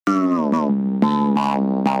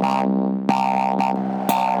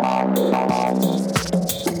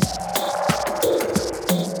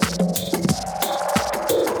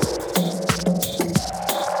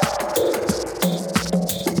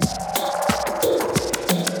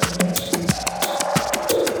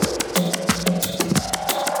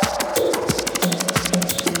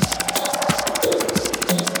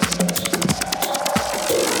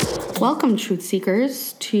Welcome, truth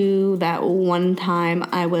seekers, to that one time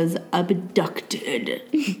I was abducted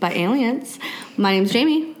by aliens. My name's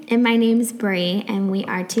Jamie. And my name's Brie, and we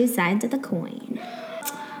are two sides of the coin.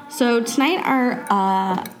 So tonight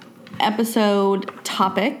our episode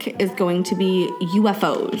topic is going to be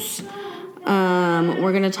UFOs.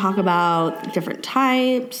 We're going to talk about different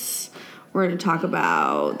types. We're going to talk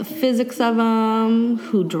about the physics of them,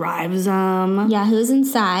 who drives them. Yeah, who's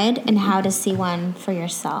inside, and how to see one for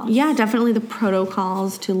yourself. Yeah, definitely the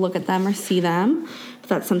protocols to look at them or see them, if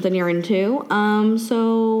that's something you're into.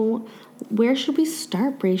 So where should we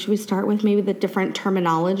start, Brie? Should we start with maybe the different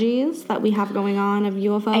terminologies that we have going on of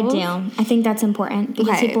UFOs? I do. I think that's important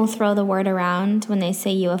because people throw the word around when they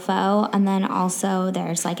say UFO, and then also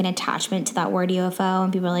there's like an attachment to that word UFO,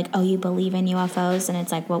 and people are like, oh, you believe in UFOs? And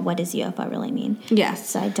it's like, well, what does UFO really mean? Yes.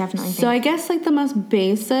 So I definitely think. So I guess like the most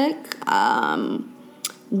basic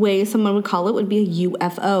way someone would call it would be a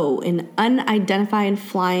UFO, an unidentified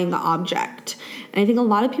flying object. And I think a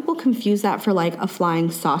lot of people confuse that for like a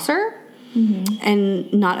flying saucer. Mm-hmm.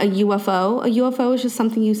 And not a UFO. A UFO is just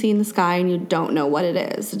something you see in the sky and you don't know what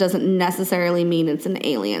it is. It doesn't necessarily mean it's an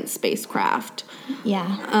alien spacecraft.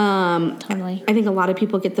 Yeah. Totally. I think a lot of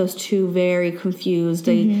people get those two very confused.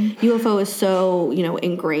 Mm-hmm. A UFO is so,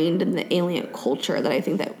 ingrained in the alien culture that I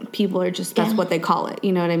think that people are just, that's what they call it.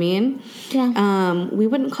 You know what I mean? Yeah. We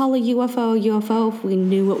wouldn't call a UFO if we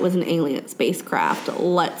knew it was an alien spacecraft.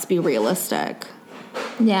 Let's be realistic.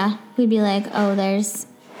 Yeah. We'd be like, oh, there's,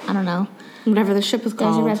 I don't know. Whatever the ship is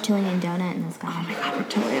called. There's a reptilian donut in the sky. Oh my god,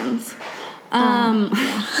 reptilians.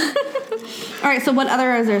 All right, so what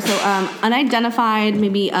other is there? So unidentified,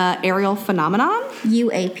 maybe aerial phenomenon?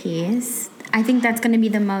 UAPs. I think that's going to be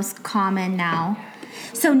the most common now.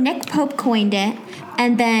 So Nick Pope coined it,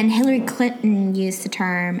 and then Hillary Clinton used the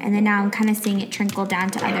term, and then now I'm kind of seeing it trickle down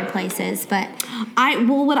to other places. But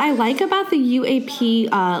what I like about the UAP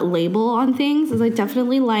label on things is I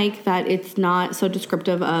definitely like that it's not so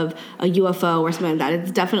descriptive of a UFO or something like that.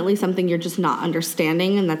 It's definitely something you're just not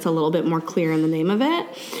understanding, and that's a little bit more clear in the name of it.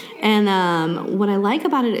 And what I like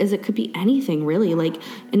about it is it could be anything, really, like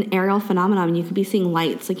an aerial phenomenon. You could be seeing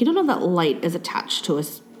lights. Like, you don't know that light is attached to a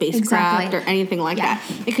spacecraft or anything like that.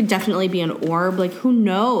 It could definitely be an orb. Like, who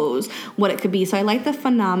knows what it could be. So I like the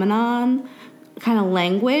phenomenon kind of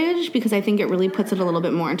language because I think it really puts it a little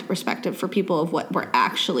bit more into perspective for people of what we're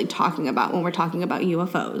actually talking about when we're talking about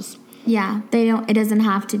UFOs. Yeah, it doesn't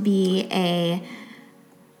have to be a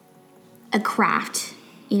craft,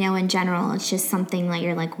 in general. It's just something that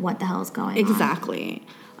you're like, what the hell is going on? Exactly.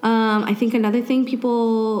 I think another thing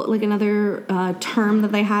another term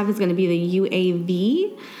that they have is going to be the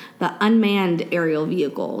UAV, the unmanned aerial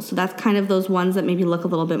vehicle. So that's kind of those ones that maybe look a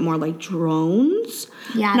little bit more like drones.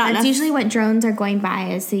 Yeah, that's usually what drones are going by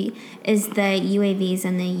is the UAVs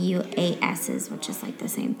and the UASs, which is like the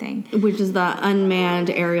same thing. Which is the unmanned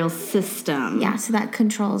aerial system. Yeah, so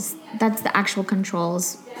that's the actual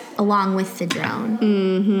controls along with the drone.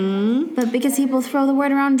 Mm-hmm. But because people throw the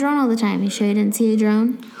word around drone all the time, you sure you didn't see a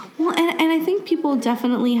drone? Well, and I think people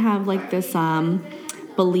definitely have like this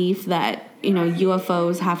belief that,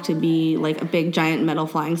 UFOs have to be like a big giant metal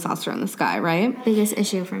flying saucer in the sky, right? Biggest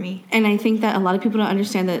issue for me. And I think that a lot of people don't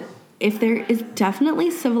understand that if there is definitely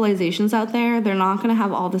civilizations out there, they're not going to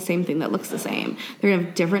have all the same thing that looks the same. They're going to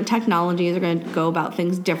have different technologies. They're going to go about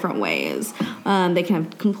things different ways. They can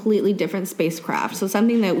have completely different spacecraft. So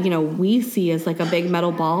something that, we see as like a big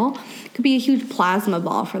metal ball could be a huge plasma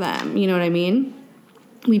ball for them. You know what I mean?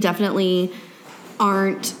 We definitely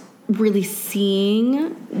aren't really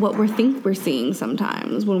seeing what we think we're seeing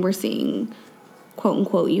sometimes when we're seeing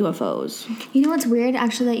quote-unquote UFOs. You know what's weird,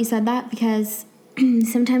 actually, that you said that? Because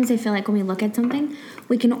sometimes I feel like when we look at something,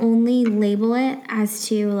 we can only label it as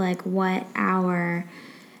to, like, what our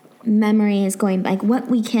memory is going, like, what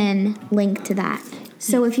we can link to that.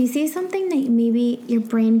 So if you see something that maybe your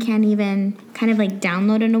brain can't even kind of, like,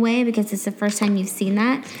 download in a way because it's the first time you've seen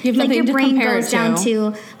that, like, your brain goes down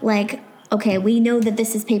to, like, okay, we know that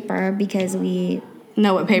this is paper because we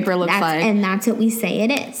know what paper looks like. And that's what we say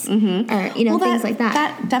it is. Mm-hmm. Or, things like that.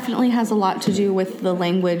 That definitely has a lot to do with the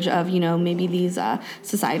language of, maybe these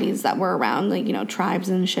societies that were around, like, tribes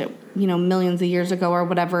and shit, millions of years ago or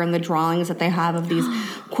whatever, and the drawings that they have of these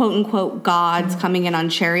quote-unquote gods coming in on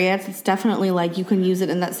chariots. It's definitely like you can use it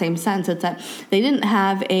in that same sense. It's that they didn't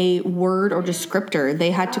have a word or descriptor.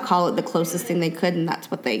 They had to call it the closest thing they could, and that's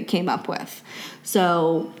what they came up with.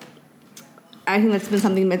 So I think that's been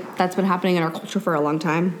something that's been happening in our culture for a long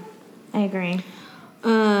time. I agree.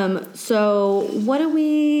 So what do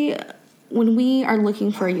when we are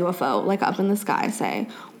looking for a UFO, like up in the sky, say,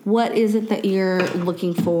 what is it that you're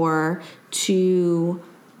looking for to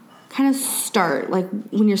kind of start? Like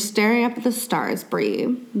when you're staring up at the stars, Brie,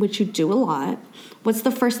 which you do a lot, what's the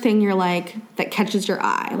first thing you're like that catches your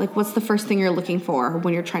eye? Like what's the first thing you're looking for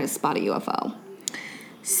when you're trying to spot a UFO?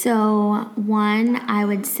 So one, I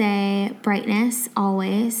would say brightness,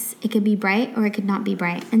 always. It could be bright or it could not be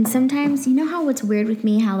bright. And sometimes, how what's weird with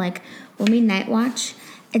me, how like when we night watch,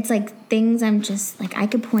 it's like things I'm just, like I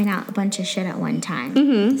could point out a bunch of shit at one time.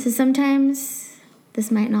 Mm-hmm. So sometimes,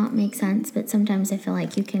 this might not make sense, but sometimes I feel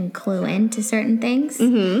like you can clue into certain things.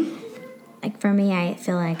 Mm-hmm. Like for me, I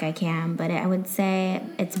feel like I can, but I would say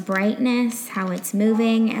it's brightness, how it's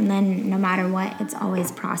moving, and then no matter what, it's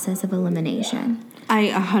always process of elimination. I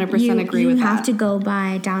 100% agree with that. You have to go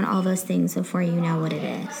down all those things before you know what it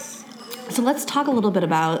is. So let's talk a little bit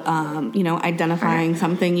about, identifying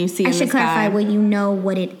something you see in the sky. I should clarify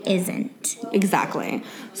what it isn't. Exactly.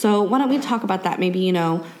 So why don't we talk about that? Maybe,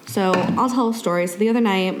 so I'll tell a story. So the other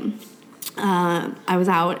night, I was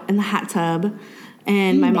out in the hot tub,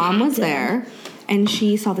 and my mom was there, and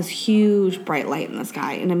she saw this huge bright light in the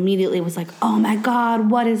sky, and immediately was like, oh my God,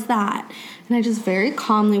 what is that? And I just very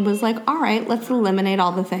calmly was like, all right, let's eliminate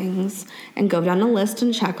all the things and go down a list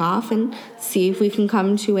and check off and see if we can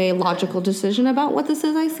come to a logical decision about what this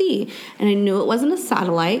is I see. And I knew it wasn't a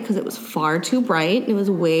satellite because it was far too bright. It was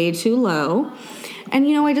way too low. And,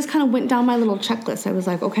 I just kind of went down my little checklist. I was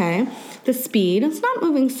like, okay, the speed, it's not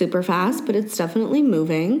moving super fast, but it's definitely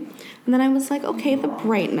moving. And then I was like, okay, the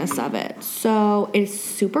brightness of it. So it's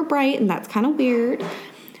super bright, and that's kind of weird.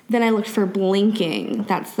 Then I looked for blinking.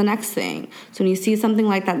 That's the next thing. So when you see something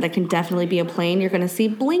like that can definitely be a plane, you're going to see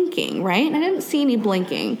blinking, right? And I didn't see any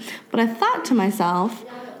blinking. But I thought to myself,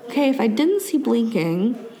 okay, if I didn't see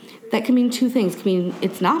blinking, that can mean two things. It can mean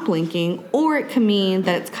it's not blinking, or it can mean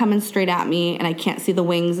that it's coming straight at me and I can't see the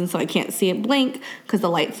wings, and so I can't see it blink because the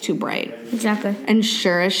light's too bright. Exactly. And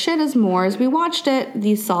sure as shit, as we watched it,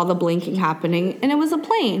 you saw the blinking happening, and it was a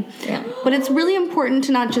plane. Yeah. But it's really important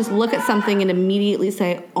to not just look at something and immediately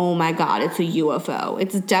say, oh my God, it's a UFO.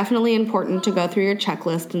 It's definitely important to go through your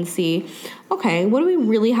checklist and see, okay, what do we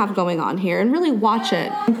really have going on here? And really watch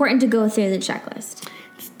it. Important to go through the checklist.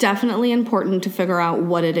 Definitely important to figure out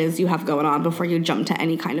what it is you have going on before you jump to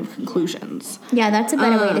any kind of conclusions. Yeah, that's a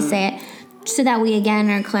better way to say it. So that we, again,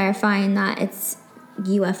 are clarifying that it's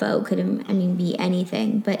UFO could, be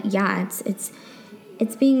anything. But yeah,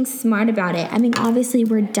 it's being smart about it. Obviously,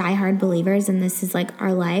 we're diehard believers, and this is like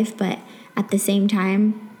our life. But at the same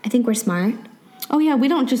time, I think we're smart. Oh, yeah, we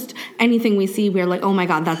don't just, anything we see, we're like, oh, my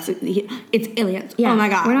God, it's aliens. Yeah, oh, my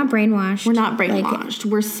God. We're not brainwashed. We're not brainwashed.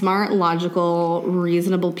 We're smart, logical,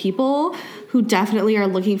 reasonable people who definitely are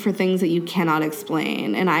looking for things that you cannot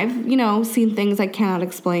explain. And I've, seen things I cannot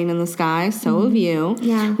explain in the sky. So have you.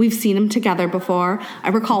 Yeah. We've seen them together before. I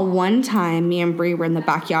recall one time me and Brie were in the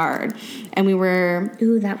backyard, and we were...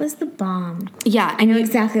 Ooh, that was the bomb. Yeah. I know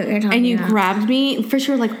exactly what you're talking about. And you grabbed me. First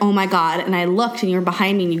you were like, oh, my God. And I looked, and you were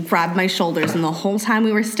behind me, and you grabbed my shoulders. And the whole time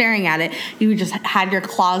we were staring at it, you just had your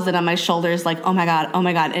claws in on my shoulders like, oh, my God, oh,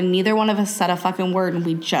 my God. And neither one of us said a fucking word, and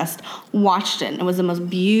we just watched it. It was the most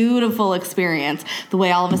beautiful experience. The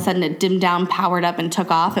way all of a sudden it dimmed down, powered up, and took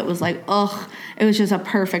off. It was like, ugh. It was just a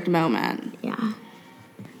perfect moment. Yeah.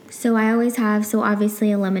 So I always have, obviously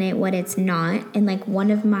eliminate what it's not. And like one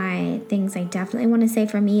of my things I definitely want to say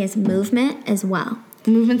for me is movement as well.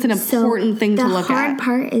 Movement's an important thing to look at. The hard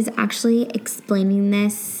part is actually explaining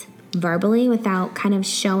this verbally without kind of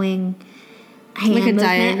showing hand like a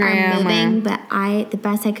movement or moving, but the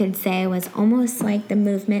best I could say was almost like the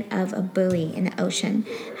movement of a buoy in the ocean.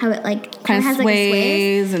 How it like kind of has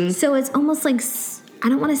sways, and so it's almost like, I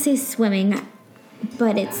don't want to say swimming,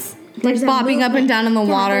 but it's like bobbing up and down in the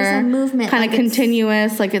water. There's a movement, kind of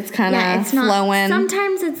continuous, like it's kind of flowing.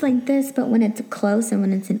 Sometimes it's like this, but when it's close and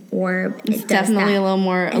when it's an orb, it's definitely a little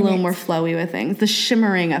more flowy with things. The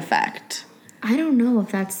shimmering effect. I don't know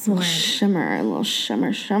if that's the word. A little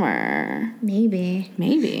shimmer.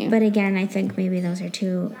 Maybe. But again, I think maybe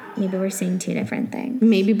maybe we're seeing two different things.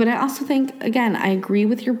 Maybe, but I also think, again, I agree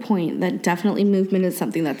with your point that definitely movement is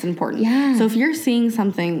something that's important. Yeah. So if you're seeing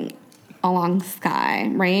something along sky,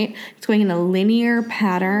 right? It's going in a linear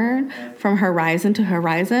pattern from horizon to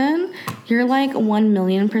horizon. You're like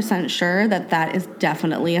 1,000,000% sure that is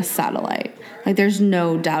definitely a satellite. Like, there's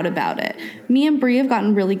no doubt about it. Me and Brie have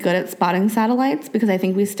gotten really good at spotting satellites because I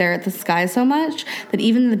think we stare at the sky so much that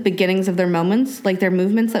even the beginnings of their moments, like their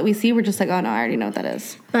movements that we see, we're just like, oh no, I already know what that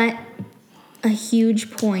is. But a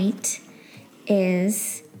huge point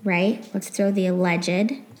is, right? Let's throw the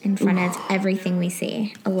alleged in front of everything we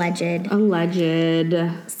see. Alleged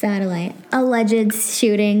satellite. Alleged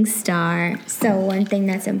shooting star. So one thing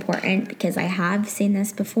that's important, because I have seen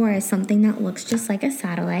this before, is something that looks just like a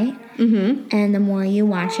satellite. Mm-hmm. And the more you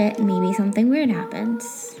watch it, maybe something weird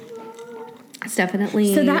happens. It's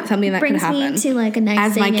definitely so that something that could happen. Brings me to like a nice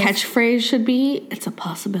As thing my catchphrase should be, it's a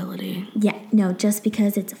possibility. Yeah, no, just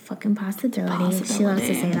because it's a fucking possibility. She loves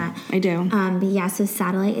to say that. I do. But yeah, so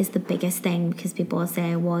satellite is the biggest thing because people will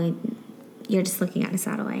say, well, you're just looking at a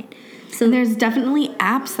satellite. So and there's definitely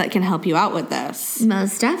apps that can help you out with this.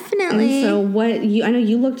 Most definitely. And so I know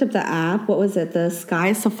you looked up the app. What was it? The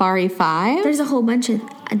Sky Safari 5? There's a whole bunch of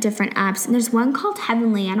different apps. And there's one called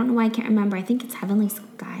Heavenly. I don't know why I can't remember. I think it's Heavenly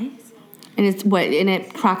Skies. And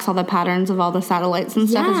it tracks all the patterns of all the satellites and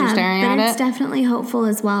stuff as you're staring at it. But it's definitely helpful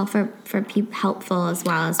as well for people as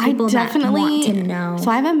people that want to know. So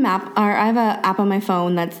I have an app on my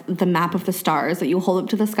phone that's the map of the stars that you hold up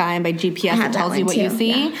to the sky, and by GPS it tells you what you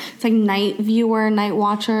see. Yeah. It's like Night Viewer, Night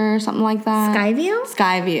Watcher, something like that.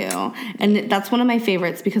 Skyview. And that's one of my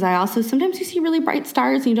favorites because I also sometimes you see really bright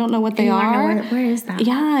stars and you don't know what they are. Where is that?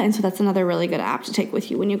 Yeah, and so that's another really good app to take with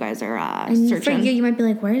you when you guys are searching. For you might be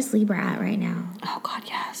like, where's Libra at right now? Oh God,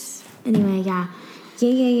 yes. Anyway, yeah. So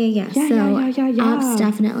apps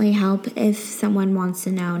definitely help if someone wants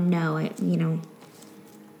to know it,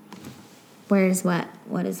 where's what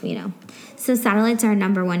is we know. So satellites are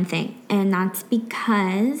number one thing, and that's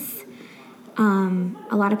because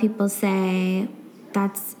a lot of people say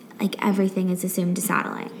that's like everything is assumed a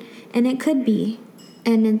satellite, and it could be.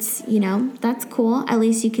 And it's, that's cool. At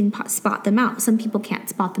least you can spot them out. Some people can't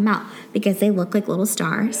spot them out because they look like little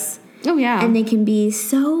stars. Oh, yeah. And they can be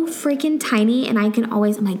so freaking tiny, and I'm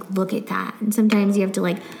like, look at that. And sometimes you have to,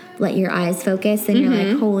 like, let your eyes focus, and you're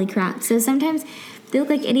like, holy crap. So sometimes they look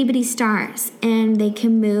like itty-bitty stars, and they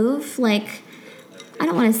can move, like, I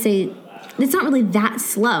don't want to say, it's not really that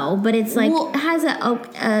slow, but it's, like, it has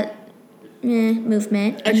a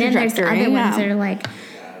movement. And then there's other ones that are, like,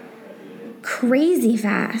 crazy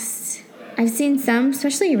fast. I've seen some,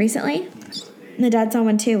 especially recently. My dad saw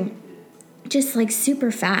one, too. Just like super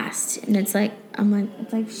fast, and it's like sometimes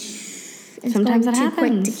it happens. Too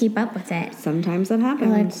quick to keep up with it. Sometimes that happens.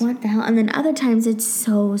 You're like, what the hell? And then other times it's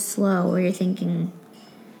so slow where you're thinking,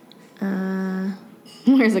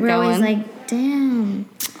 where's it going? We're always like, damn.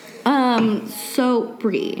 So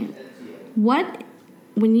Brie,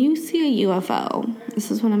 when you see a UFO?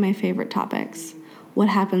 This is one of my favorite topics. What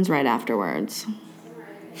happens right afterwards?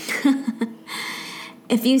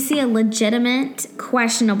 If you see a legitimate,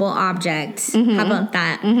 questionable object, how about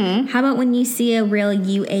that? Mm-hmm. How about when you see a real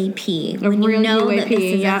UAP? When you know UAP, that this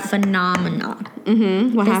is a phenomenon.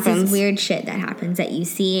 Mm-hmm. What happens? This is weird shit that happens that you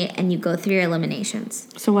see and you go through your eliminations.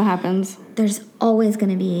 So what happens? There's always going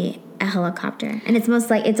to be a helicopter. And it's always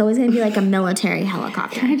going to be like a military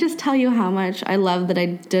helicopter. Can I just tell you how much I love that I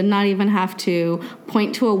did not even have to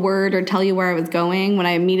point to a word or tell you where I was going? When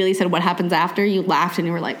I immediately said what happens after, you laughed and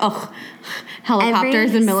you were like, oh,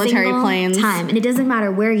 helicopters and military planes. Time. And it doesn't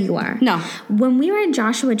matter where you are. No. When we were in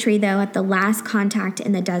Joshua Tree, though, at the last contact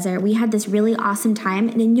in the desert, we had this really awesome time.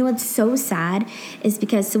 And you know what's so sad is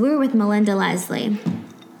because, we were with Melinda Leslie.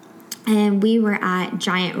 And we were at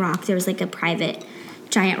Giant Rock. There was like a private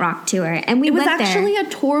Giant Rock tour, and it was actually a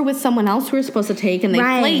tour with someone else we were supposed to take, and they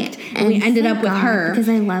flaked, and we ended up with her because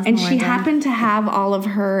I love and Melinda. She happened to have all of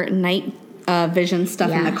her night vision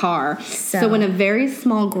stuff in the car. So in a very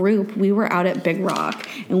small group, we were out at Big Rock,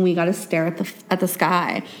 and we got to stare at the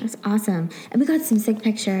sky. That's awesome, and we got some sick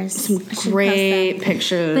pictures. Some great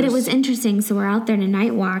pictures. But it was interesting. So we're out there to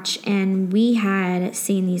night watch, and we had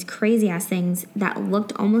seen these crazy ass things that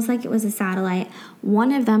looked almost like it was a satellite.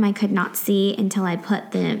 One of them I could not see until I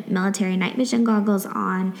put the military night vision goggles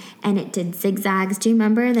on, and it did zigzags. Do you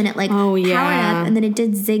remember? Then it powered up, and then it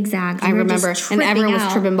did zigzags. I remember, and everyone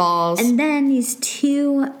was tripping balls. And then these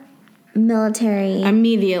two military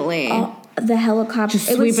immediately. The helicopter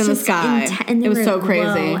just sweeping the sky. And it was so crazy,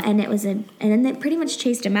 low, and then they pretty much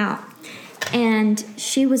chased him out. And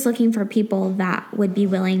she was looking for people that would be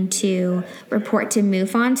willing to report to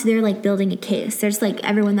MUFON. So they're like building a case. There's like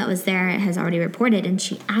everyone that was there has already reported. And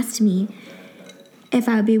she asked me if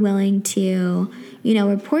I would be willing to,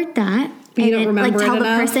 report that. You and don't remember like tell it the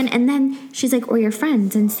enough? person, and then she's like, "Or your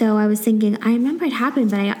friends." And so I was thinking, I remember it happened,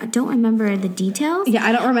 but I don't remember the details. Yeah,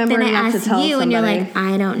 I don't remember then enough I to asked tell you, somebody. and you're like,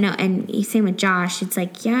 I don't know. And same with Josh. It's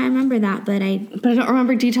like, yeah, I remember that, but I don't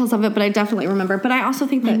remember details of it, but I definitely remember. But I also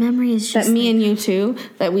think my that memory is just that me and you too,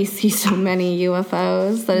 that we see so many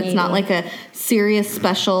UFOs that it's not like a serious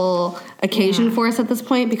special occasion for us at this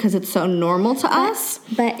point because it's so normal to us.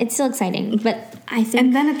 But it's still exciting. But I think,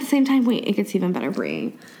 And then at the same time, wait, it gets even better,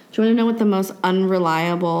 Brie. Do you want to know what the most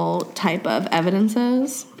unreliable type of evidence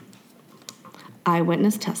is?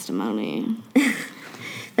 Eyewitness testimony.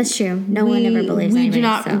 that's true. No one ever believes we anybody, do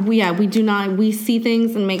not. so. We do not. We see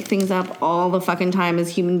things and make things up all the fucking time as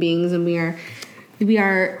human beings, and we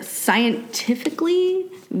are scientifically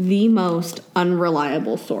the most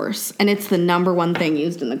unreliable source, and it's the number one thing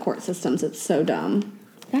used in the court systems. It's so dumb.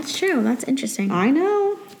 That's true. That's interesting. I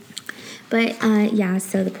know. But yeah,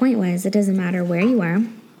 so the point was, it doesn't matter where you are,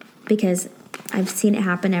 because I've seen it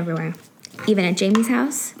happen everywhere. Even at Jamie's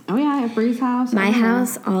house. Oh yeah, at Brie's house. My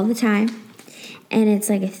house, all the time. And it's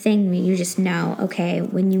like a thing where you just know, okay,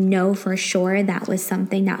 when you know for sure that was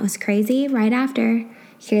something that was crazy, right after,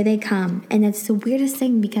 here they come. And it's the weirdest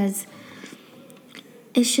thing because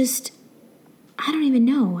it's just, I don't even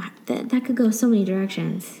know. That could go so many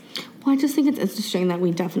directions. Well, I just think it's interesting that we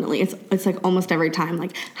definitely, it's like almost every time,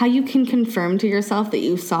 like how you can confirm to yourself that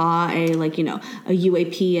you saw a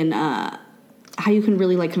UAP, and how you can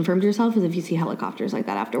really like confirm to yourself is if you see helicopters like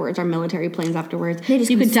that afterwards, or military planes afterwards. They just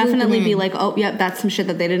You come could definitely swooping be in. like, oh, yep, that's some shit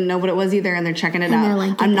that they didn't know what it was either, and they're checking it And out. they're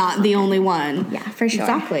like, get I'm the not fuck the out. only one. Yeah, for sure.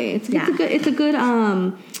 Exactly. It's Yeah. a good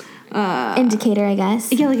Indicator, I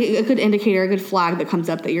guess. yeah, like a good indicator, a good flag that comes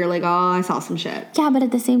up that you're like, oh, I saw some shit. Yeah, but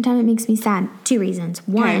at the same time, it makes me sad. Two reasons.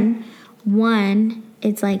 One,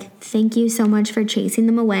 it's like, thank you so much for chasing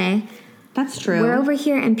them away. That's true. We're over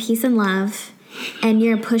here in peace and love, and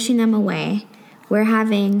you're pushing them away. We're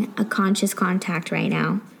having a conscious contact right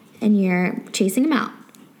now, and you're chasing them out.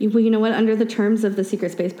 Well, you know what? Under the terms of the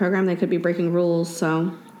secret space program, they could be breaking rules,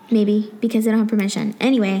 so Maybe, because they don't have permission.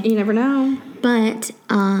 Anyway, you never know. but,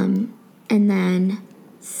 and then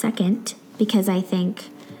second, because I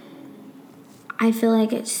feel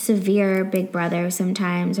like it's severe Big Brother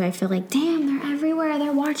sometimes, where I feel like, damn, they're everywhere.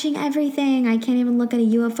 They're watching everything. I can't even look at a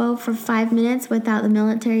UFO for 5 minutes without the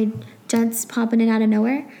military jets popping it out of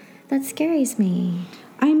nowhere. That scares me.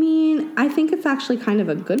 I mean, I think it's actually kind of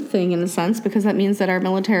a good thing in a sense, because that means that our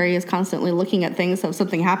military is constantly looking at things. So if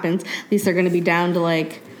something happens, at least they're going to be down to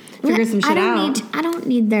like figure some shit out. I don't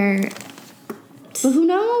need their... But who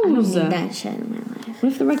knows? I don't need that shit in my life.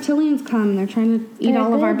 What if the reptilians come and they're trying to eat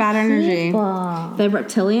all of our bad energy? People. The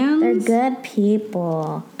reptilians? They're good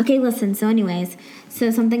people. Okay, listen, so anyways,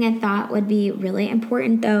 so something I thought would be really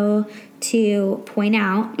important, though, to point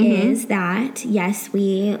out is that, yes,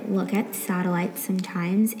 we look at satellites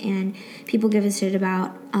sometimes, and people give us shit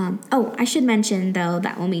about, I should mention, though,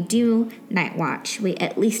 that when we do night watch, we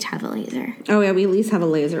at least have a laser. Oh, yeah, we at least have a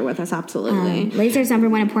laser with us, absolutely. Laser's number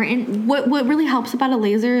one important. What really helps about a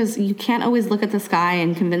laser is you can't always look at the sky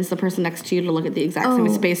and convince the person next to you to look at the exact same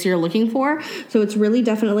space you're looking for. So it's really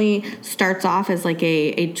definitely starts off as like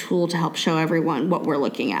a tool to help show everyone what we're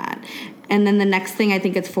looking at. And then the next thing I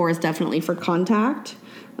think it's for is definitely for contact.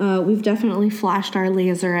 We've definitely flashed our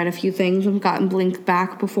laser at a few things and gotten blinked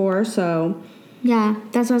back before, so... Yeah,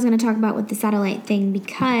 that's what I was going to talk about with the satellite thing,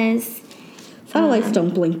 because... Satellites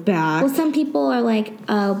don't blink back. Well, some people are like,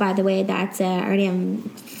 oh, by the way, that's a iridium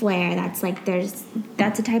flare. That's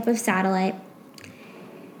a type of satellite.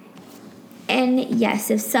 And yes,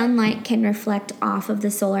 if sunlight can reflect off of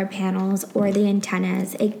the solar panels or the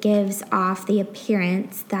antennas, it gives off the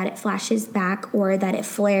appearance that it flashes back or that it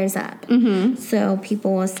flares up. Mm-hmm. So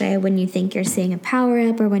people will say when you think you're seeing a power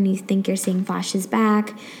up or when you think you're seeing flashes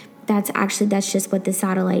back, that's just what the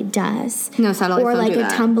satellite does. No, satellites or don't like do a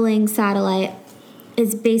that. tumbling satellite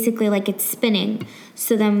is basically like it's spinning.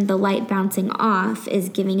 So then the light bouncing off is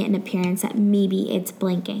giving it an appearance that maybe it's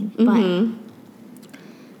blinking. But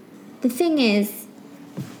the thing is,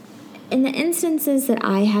 in the instances that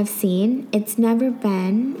I have seen, it's never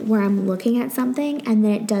been where I'm looking at something and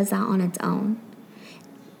then it does that on its own.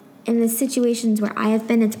 In the situations where I have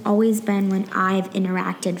been, it's always been when I've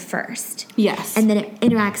interacted first. Yes. And then it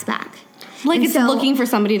interacts back. Like And it's so- looking for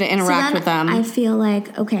somebody to interact then with them. I feel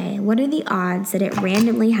like, okay, what are the odds that it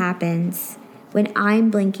randomly happens when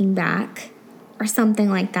I'm blinking back or something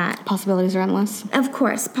like that. Possibilities are endless. Of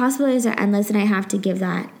course, possibilities are endless, and I have to give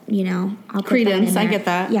that, I'll put Credence, that in I there. get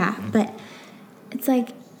that. Yeah, but it's like,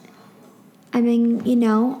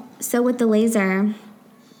 so with the laser,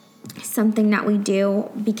 something that we do,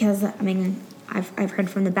 because, I've heard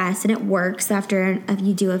from the best, and it works after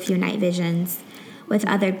you do a few night visions with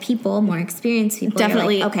other people, more experienced people.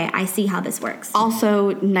 Definitely. You're like, okay, I see how this works.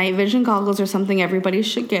 Also, night vision goggles are something everybody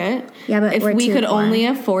should get. Yeah, but if we're we too could poor. only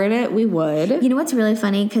afford it, we would. You know what's really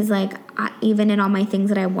funny? Because, even in all my things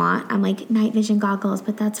that I want, I'm like, night vision goggles,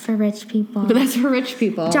 but that's for rich people. But that's for rich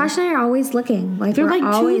people. Josh and I are always looking. They're we're like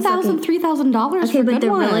always $2,000, looking. $3,000 Okay, for but good the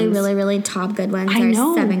ones. really, really, really top good ones I are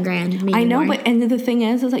know. $7,000. Maybe I know, more. and the thing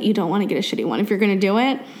is that you don't want to get a shitty one. If you're going to do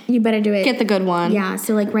it, You better do it. get the good one. Yeah,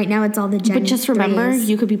 so right now it's all the Gen But just remember, 3s.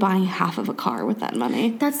 you could be buying half of a car with that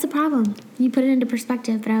money. That's the problem. You put it into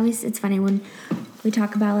perspective, but it's funny when we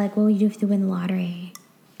talk about what will you do if you win the lottery?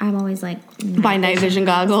 I'm always like, Buy night vision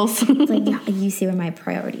goggles. It's like, yeah, you see where my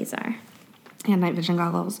priorities are. And night vision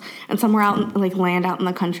goggles. And somewhere out, land out in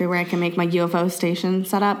the country where I can make my UFO station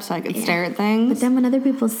set up so I can stare at things. But then when other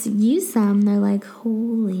people use them, they're like,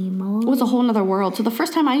 holy moly. It was a whole nother world. So the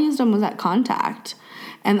first time I used them was at Contact.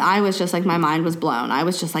 And I was just like, my mind was blown. I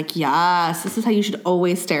was just like, yes, this is how you should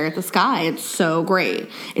always stare at the sky. It's so great.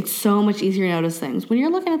 It's so much easier to notice things. When you're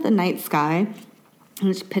looking at the night sky and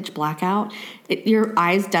it's pitch black out, your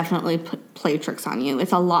eyes definitely play tricks on you.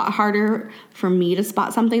 It's a lot harder for me to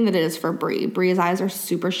spot something than it is for Bree. Bree's eyes are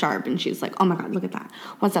super sharp, and she's like, oh my God, look at that.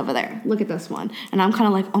 What's over there? Look at this one. And I'm kind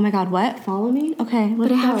of like, oh my God, what? Follow me? Okay, let's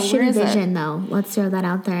But I have go. Where shitty is it? vision, though. Let's throw that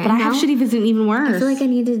out there. But I have shitty vision even worse. I feel like I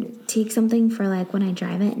need to take something for when I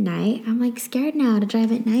drive at night. I'm scared now to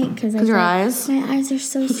drive at night because your eyes? My eyes are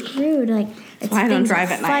so screwed. It's why I don't things drive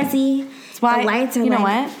are at night. fuzzy. That's why, the lights are you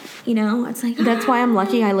know what? It's like That's why I'm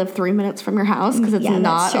lucky I live 3 minutes from your house because it's Yeah, that's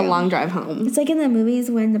not a true. long drive home. It's like in the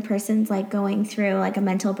movies when the person's going through a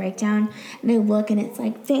mental breakdown and they look and it's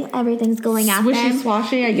everything's going at them. Swishy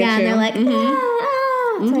swashy, I get Yeah, you. and they're like,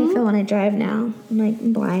 That's how I feel when I drive now.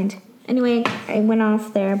 I'm blind. Anyway, I went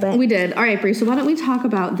off there, but We did. All right, Bree, so why don't we talk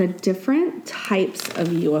about the different types of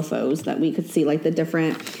UFOs that we could see, the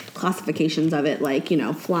different classifications of it,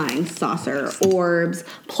 flying saucer, orbs,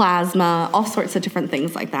 plasma, all sorts of different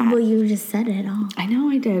things like that. well, you just said it all. I know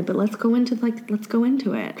I did, but let's go into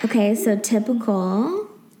it. Okay, so typical.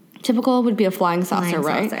 Typical would be a flying saucer,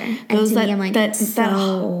 right? And to me, I'm like, it's so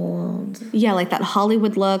old. Yeah, that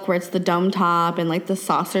Hollywood look where it's the dome top and the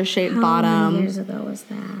saucer-shaped How bottom. many years ago was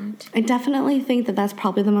that? I definitely think that's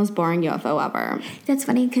probably the most boring UFO ever. That's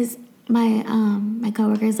funny because my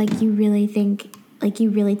coworker is like, you really think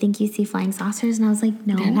you see flying saucers? And I was like,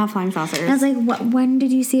 no. They're not flying saucers. And I was like, when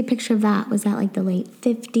did you see a picture of that? Was that the late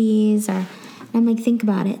 50s? Or, and I'm like, think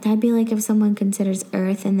about it. That'd be if someone considers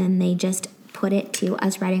Earth and then they just put it to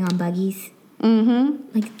us riding on buggies.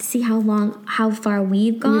 Mm-hmm. See how far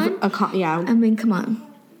we've gone. Yeah. I mean, come on.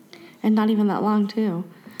 And not even that long, too.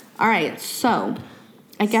 All right, so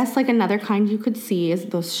I guess another kind you could see is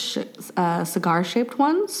those cigar-shaped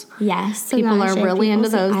ones. Yes. People are really into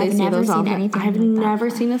those. They see those all the time. I've never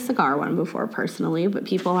that. seen a cigar one before, personally, but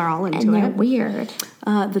people are all into And they're it. weird.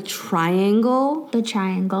 The triangle. The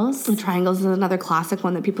triangles. The triangles is another classic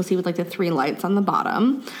one that people see with the 3 lights on the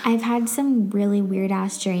bottom. I've had some really weird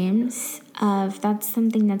ass dreams of that's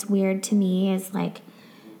something that's weird to me is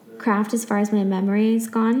craft as far as my memory is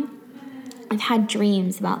gone. I've had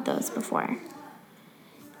dreams about those before.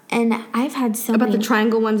 And I've had so About many the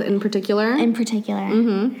triangle ones in particular? in particular.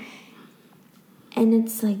 Mm-hmm. And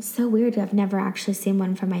it's so weird. I've never actually seen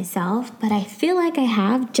one for myself, but I feel like I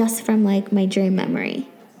have just from my dream memory.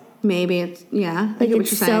 Maybe it's, yeah. I get what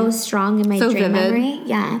It's you're so saying. strong in my So dream vivid. memory.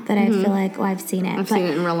 Yeah, that I feel like, I've seen it. I've seen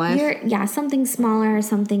it in real life. Something smaller or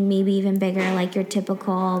something maybe even bigger, like your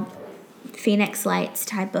typical Phoenix Lights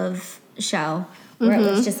type of show. Where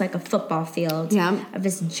it was just a football field of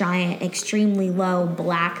this giant, extremely low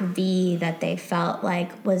black V that they felt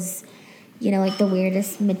was, the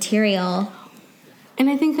weirdest material. And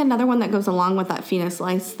I think another one that goes along with that Phoenix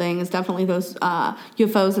Lights thing is definitely those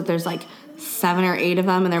UFOs that there's 7 or 8 of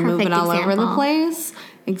them and they're Perfect moving all over the example. place.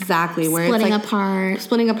 Exactly. Where Splitting it's apart.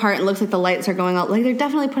 Splitting apart. It looks like the lights are going out. They're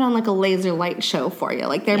definitely put on a laser light show for you.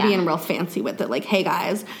 They're being real fancy with it. Hey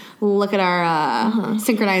guys, look at our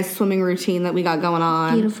synchronized swimming routine that we got going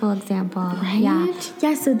on. Beautiful example. Right?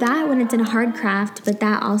 Yeah, so that when it's in a hard craft, but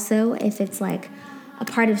that also if it's a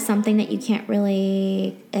part of something that you can't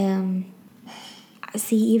really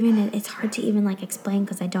see, even it's hard to even explain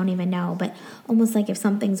because I don't even know, but almost if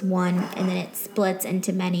something's one and then it splits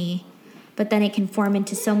into many, but then it can form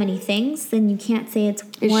into so many things, then you can't say it's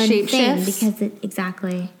one thing because it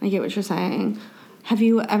exactly. I get what you're saying. Have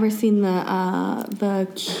you ever seen the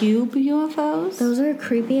cube UFOs? Those are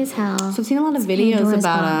creepy as hell. So I've seen a lot of videos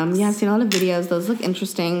about them. Yeah, I've seen a lot of videos. Those look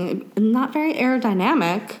interesting. Not very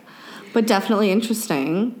aerodynamic, but definitely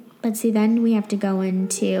interesting. But see, then we have to go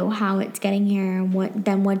into how it's getting here and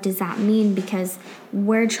what does that mean? Because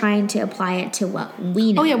we're trying to apply it to what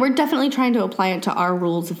we know. Oh, yeah, we're definitely trying to apply it to our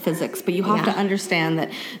rules of physics. But you have to understand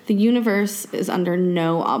that the universe is under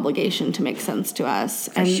no obligation to make sense to us.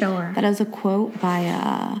 For sure. That is a quote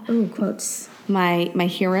by... quotes. My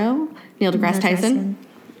hero, Neil deGrasse Tyson.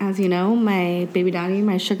 As you know, my baby daddy,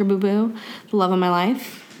 my sugar boo-boo, the love of my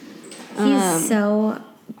life. He's so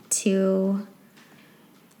too...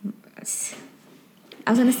 I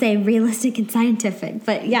was going to say realistic and scientific,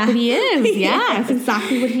 but yeah. But he is, yeah. That's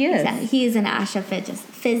exactly what he is. Yeah, he is an astrophysicist.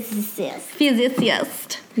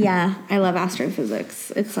 Physicist. Yeah. I love astrophysics.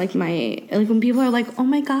 It's like when people are like, oh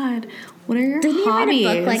my God, what are your Didn't hobbies? you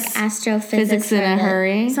write a book like Astrophysics Physics in a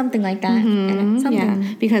Hurry? Something like that. Something.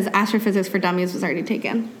 Yeah, because Astrophysics for Dummies was already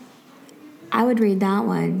taken. I would read that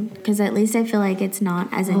one because at least I feel like it's not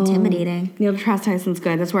as intimidating. Neil deGrasse Tyson's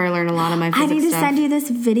good. That's where I learned a lot of my physics I need to stuff. send you this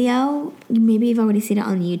video. Maybe you've already seen it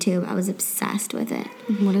on YouTube. I was obsessed with it.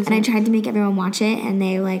 What is it? And I tried to make everyone watch it, and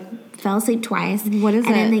they fell asleep twice. What is it?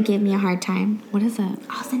 And then they gave me a hard time. What is it?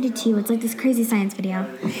 I'll send it to you. It's like this crazy science video.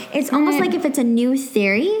 It's almost like if it's a new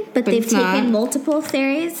theory, but they've taken multiple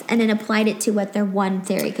theories and then applied it to what their one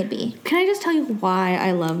theory could be. Can I just tell you why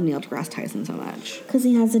I love Neil deGrasse Tyson so much? Because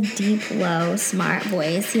he has a deep, low, smart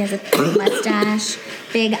voice. He has a mustache,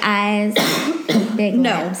 big eyes, big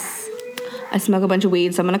lips. I smoke a bunch of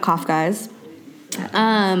weed, so I'm going to cough, guys.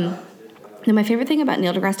 Now, my favorite thing about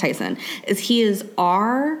Neil deGrasse Tyson is he is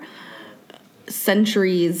our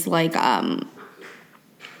centuries Carl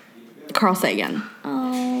Sagan.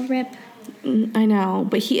 Oh, rip. I know,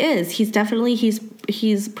 but he's definitely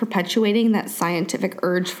perpetuating that scientific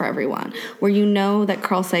urge for everyone, where you know that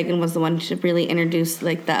Carl Sagan was the one to really introduce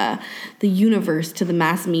the universe to the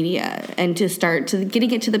mass media and to start to getting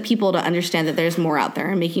it to the people to understand that there's more out there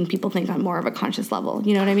and making people think on more of a conscious level.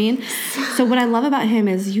 You know what I mean? So what I love about him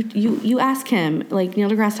is you ask him, like Neil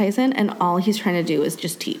deGrasse Tyson, and all he's trying to do is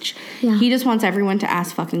just teach. Yeah. He just wants everyone to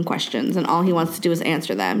ask fucking questions, and all he wants to do is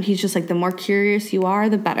answer them. He's just like, the more curious you are,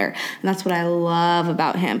 the better. And that's what I love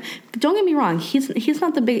about him. But don't get me wrong, he's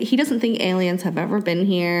not the big, he doesn't think aliens have ever been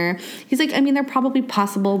here. He's like, I mean, they're probably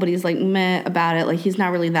possible, but he's like meh about it. Like, he's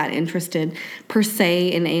not really that interested per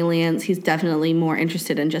se in aliens. He's definitely more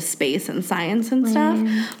interested in just space and science and stuff.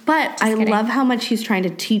 But I love how much he's trying to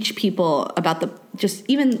teach people about just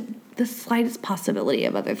even the slightest possibility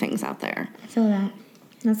of other things out there. I feel that.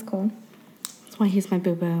 That's cool. That's why he's my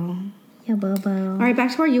boo-boo. Yeah, boo-boo. All right,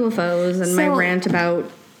 back to our UFOs and my rant about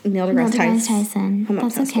Neil deGrasse Tyson.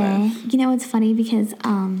 That's okay. You know, it's funny because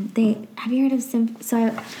have you heard of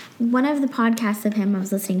one of the podcasts of him I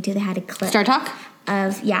was listening to, they had a clip. Star Talk?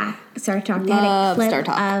 Star Talk. They Love had a Star clip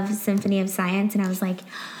Talk. of Symphony of Science, and I was like,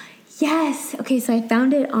 yes. Okay, so I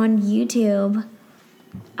found it on YouTube,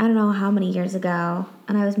 I don't know how many years ago,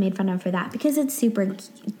 and I was made fun of for that because it's super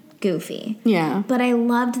goofy. Yeah. But I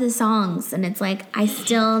loved the songs, and it's like I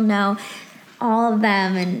still know all of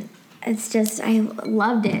them, and it's just, I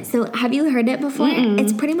loved it. So have you heard it before?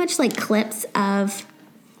 It's pretty much like clips of...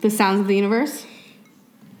 The Sounds of the Universe?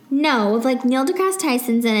 No, like Neil deGrasse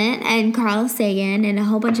Tyson's in it, and Carl Sagan, and a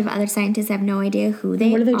whole bunch of other scientists. I have no idea who they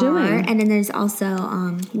are. What are they doing? And then there's also...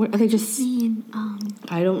 what are they just...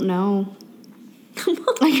 I don't know.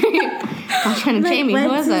 I was trying to Jamie. Who is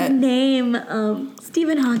What's his it? name?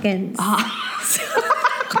 Stephen Hawking.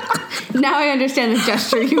 Now I understand the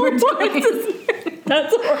gesture you were doing.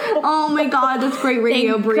 That's horrible. Oh my God, that's great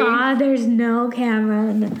radio, Thank Brie. God there's no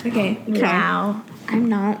camera. Okay. Okay. Wow. I'm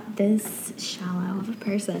not this shallow of a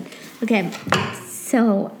person. Okay.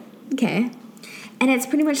 So, okay. And it's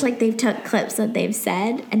pretty much like they've took clips that they've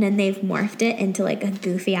said and then they've morphed it into like a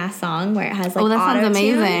goofy ass song where it has like that sounds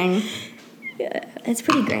auto-tune. amazing. Yeah, it's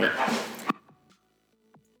pretty great.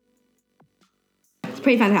 It's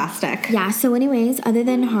pretty fantastic. Yeah, so anyways, other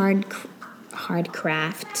than hard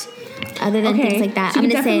craft, other than things like that, so I'm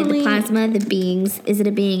going to say definitely- the plasma, the beings, is it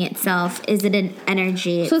a being itself? Is it an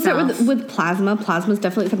energy So itself? let's start with plasma. Plasma is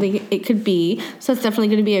definitely something it could be. So it's definitely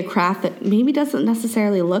going to be a craft that maybe doesn't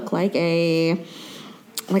necessarily look like a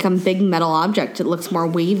big metal object. It looks more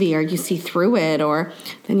wavy, or you see through it, or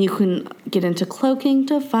then you can get into cloaking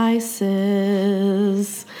devices.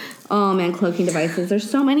 Oh man, cloaking devices. There's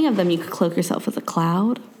so many of them. You could cloak yourself as a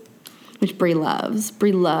cloud. which Brie loves.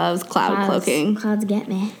 Brie loves cloud cloaking. Clouds get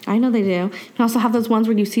me. I know they do. You can also have those ones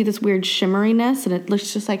where you see this weird shimmeriness, and it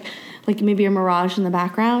looks just like maybe a mirage in the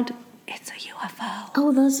background. It's a UFO.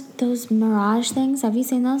 Oh, those mirage things. Have you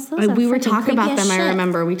seen those? We were talking about them. Shit. I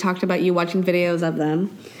remember we talked about you watching videos of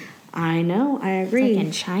them. I know. I agree. It's like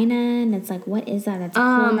in China, and it's like, what is that? That's a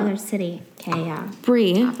whole other city. Okay, yeah.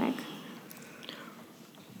 Brie, Topic.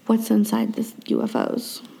 what's inside this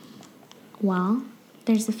UFOs? Well,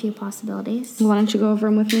 there's a few possibilities. Why don't you go over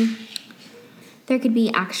them with me? There could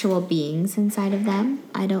be actual beings inside of them.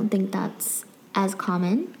 I don't think that's as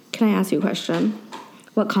common. Can I ask you a question?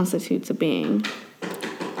 What constitutes a being?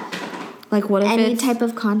 Like, what if Any it's type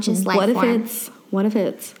of conscious life form. What if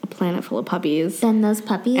it's a planet full of puppies? Then those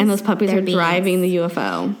puppies. And those puppies they're are beings. driving the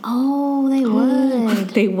UFO. Oh, they would.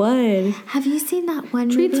 They would. Have you seen that one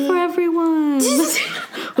Treats movie? for everyone.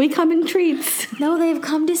 We come in treats. No, they've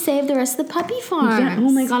come to save the rest of the puppy farms. Yeah.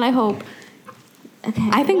 Oh my god, I hope. Okay.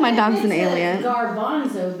 I think my dog's an alien.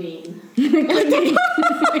 Garbanzo bean.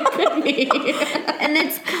 And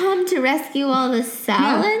it's come to rescue all the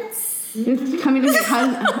salads? It's coming to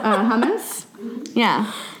hummus?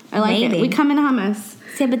 Yeah. I like Maybe. it. We come in hummus.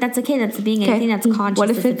 Yeah, but that's okay. That's a being. Okay. Anything that's conscious What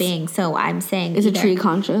if is a it's- being. So I'm saying Is a either. tree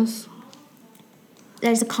conscious?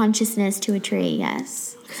 There's a consciousness to a tree,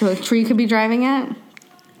 yes. So a tree could be driving it?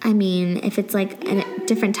 I mean, if it's like a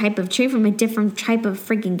different type of tree from a different type of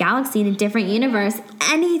freaking galaxy in a different universe,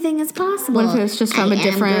 anything is possible. What if it's just from I a am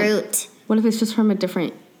different- Groot. What if it's just from a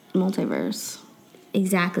different multiverse?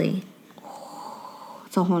 Exactly.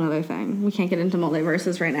 It's a whole other thing. We can't get into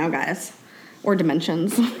multiverses right now, guys. Or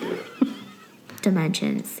dimensions.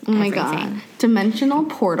 Dimensions. Oh my everything. god. Dimensional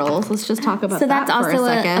portals. Let's just talk about So that that's for also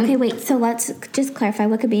a second. okay. Wait. So let's just clarify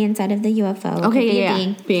what could be inside of the UFO. What could Okay, be a yeah.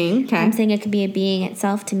 being. Being, okay. I'm saying it could be a being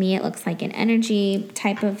itself. To me, it looks like an energy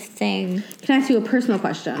type of thing. Can I ask you a personal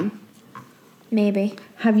question? Maybe.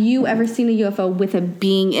 Have you ever seen a UFO with a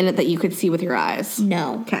being in it that you could see with your eyes?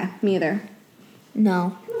 No. Okay, me either.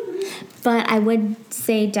 No. But I would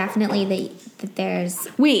say definitely that there's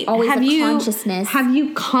Wait, always have a you consciousness. have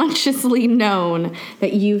you consciously known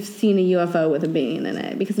that you've seen a UFO with a being in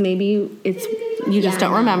it? Because maybe it's you just Yeah,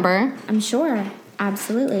 don't I know. remember. I'm sure.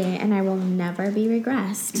 Absolutely. And I will never be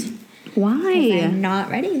regressed. Why? I'm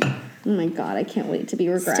not ready. Oh my god, I can't wait to be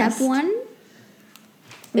regressed. Step one.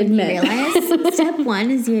 When you Admit. realize, step one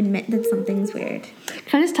is you admit that something's weird.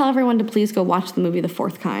 Can I just tell everyone to please go watch the movie The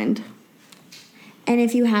Fourth Kind? And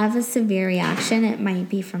if you have a severe reaction, it might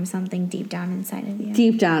be from something deep down inside of you.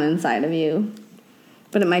 Deep down inside of you.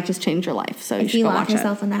 But it might just change your life, so you If should you go lock watch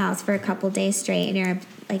yourself in the house for a couple days straight and you're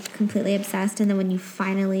like completely obsessed, and then when you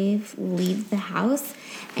finally leave the house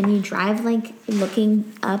and you drive like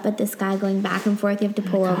looking up at the sky, going back and forth, you have to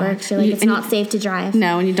pull over because you're like, it's not safe to drive.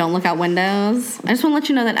 No, and you don't look out windows. I just want to let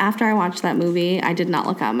you know that after I watched that movie, I did not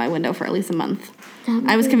look out my window for at least a month.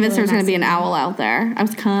 I was convinced there was going to be an owl out there. I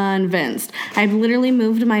was convinced. I literally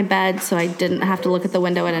moved my bed so I didn't have to look at the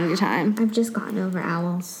window at any time. I've just gotten over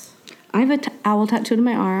owls. I have an owl tattooed on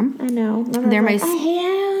my arm. I know. They're my I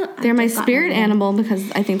hate owls. they're my spirit animal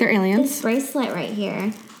because I think they're aliens. This bracelet right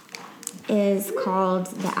here is called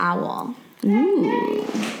the owl. Ooh.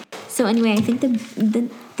 So anyway, I think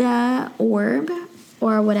the orb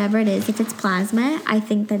or whatever it is, if it's plasma, I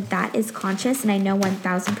think that is conscious, and I know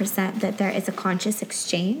 1,000% that there is a conscious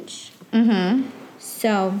exchange. Mm-hmm.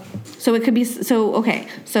 So it could be okay.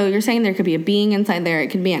 So you're saying there could be a being inside there. It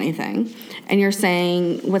could be anything, and you're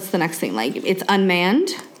saying what's the next thing? Like it's unmanned,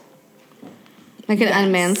 like an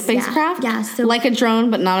unmanned spacecraft. Yeah. So like a drone,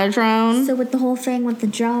 but not a drone. So with the whole thing with the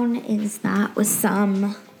drone is that with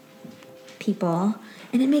some people,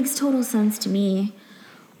 and it makes total sense to me,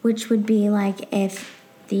 which would be like if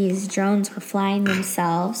these drones were flying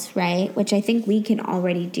themselves, right? Which I think we can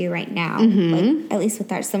already do right now, like, at least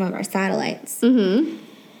with some of our satellites. Mm-hmm.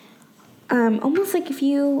 Almost like if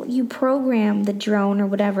you program the drone or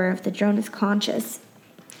whatever, if the drone is conscious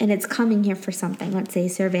and it's coming here for something, let's say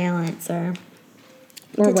surveillance or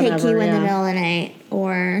to take whatever, you in yeah. the middle of the night,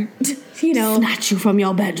 or Snatch you from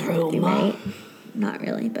your bedroom. right? Not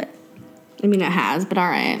really, but I mean, it has, but all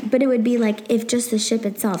right. it would be like if just the ship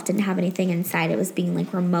itself didn't have anything inside, it was being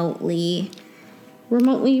like remotely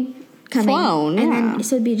Remotely coming, flown. and Yeah. then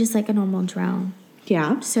so it'd be just like a normal drone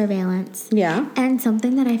Yeah. surveillance. Yeah. And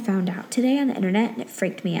something that I found out today on the internet, and it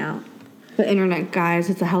freaked me out. The internet, guys,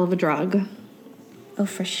 it's a hell of a drug. Oh,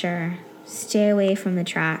 for sure. Stay away from the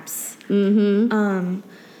traps. Mm-hmm.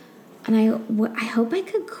 And I hope I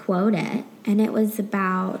could quote it. And it was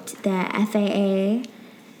about the FAA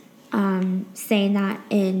saying that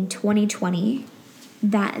in 2020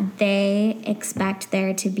 that they expect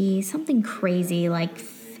there to be something crazy like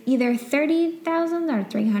either 30,000 or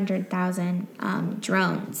 300,000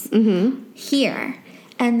 drones here,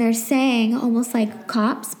 and they're saying almost like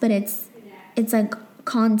cops, but it's like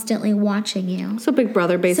constantly watching you. So Big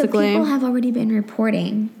Brother, basically. So people have already been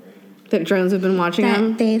reporting that drones have been watching that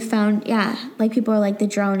them. they found, like people are like the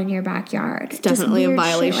drone in your backyard. It's definitely a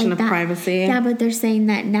violation of privacy. Yeah, but they're saying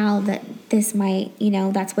that now that this might,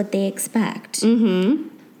 that's what they expect.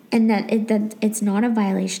 And that it's not a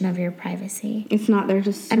violation of your privacy. It's not. They're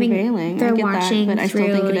just surveilling. They're I watching that, but I still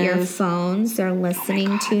think through it your is. phones. They're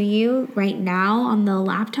listening to you right now on the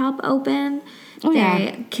laptop open.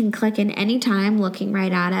 They can click in any time, looking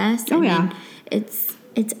right at us. I mean, it's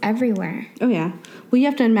everywhere. Oh yeah. Well, you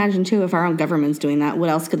have to imagine too, if our own government's doing that, what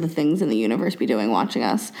else could the things in the universe be doing, watching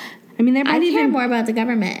us? I mean, they might I care more about the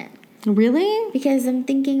government. Really? Because I'm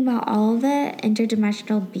thinking about all the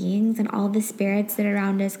interdimensional beings and all the spirits that are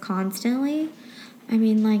around us constantly. I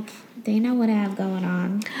mean, like, they know what I have going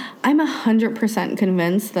on. I'm 100%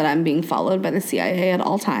 convinced that I'm being followed by the CIA at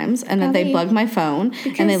all times, and that they bug my phone,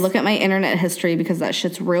 and they look at my internet history because that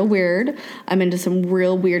shit's real weird. I'm into some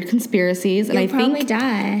real weird conspiracies, and I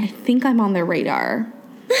think I'm on their radar.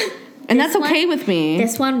 And that's okay with me.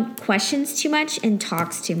 This one questions too much and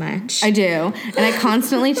talks too much. I do. And I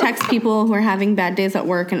constantly text people who are having bad days at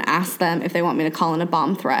work and ask them if they want me to call in a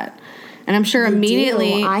bomb threat. And I'm sure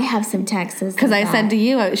immediately... I have some texts. Because I said to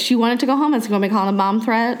you, she wanted to go home. It's going to be calling a bomb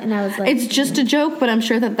threat. And I was like... It's just a joke, but I'm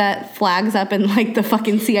sure that flags up in, like, the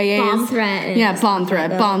fucking CIA's... Bomb threat. Yeah, bomb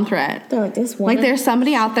threat. Bomb threat. Like, there's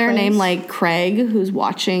somebody out there named, like, Craig who's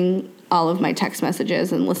watching all of my text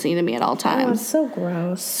messages and listening to me at all times. Oh, it's so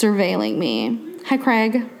gross. Surveilling me. Hi,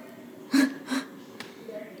 Craig.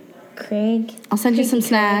 Craig. I'll send you some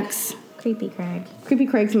snacks. Creepy Craig. Creepy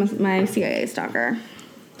Craig's my CIA stalker.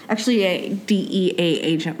 Actually, a DEA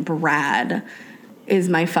agent, Brad, is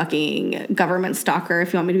my fucking government stalker,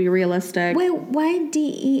 if you want me to be realistic. Wait, why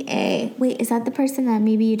DEA? Wait, is that the person that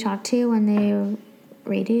maybe you talked to when they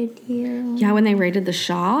raided you? Yeah, when they raided the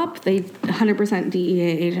shop, 100% DEA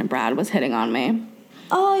agent Brad was hitting on me.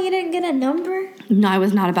 Oh, you didn't get a number? No, I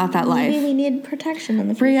was not about that life. Maybe we need protection in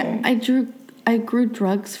the future. Bria, I grew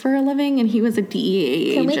drugs for a living, and he was a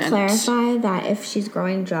DEA agent. Can we clarify that if she's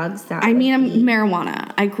growing drugs,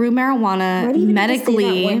 marijuana. I grew marijuana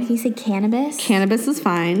medically. Did he say cannabis? Cannabis is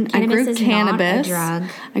fine. Cannabis is not a drug.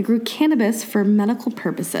 I grew cannabis for medical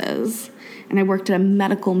purposes, and I worked at a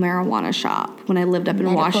medical marijuana shop when I lived up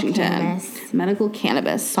in Washington. Medical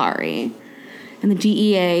cannabis, sorry. And the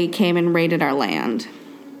DEA came and raided our land.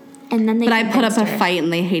 And then I put up a fight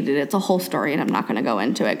and they hated it. It's a whole story, and I'm not going to go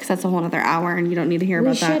into it because that's a whole other hour and you don't need to hear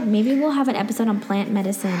about that. Maybe we'll have an episode on plant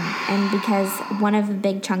medicine. And because one of the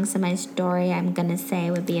big chunks of my story, I'm going to say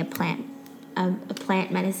would be a plant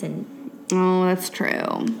medicine. Oh, that's true.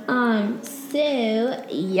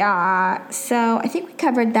 So I think we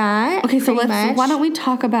covered that. Okay, so why don't we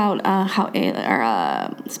talk about how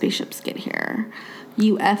our spaceships get here?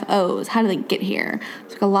 UFOs, how do they get here?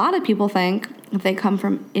 So a lot of people think they come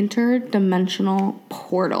from interdimensional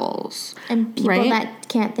portals. And people that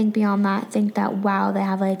can't think beyond that think that, wow, they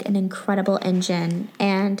have like an incredible engine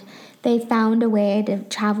and they found a way to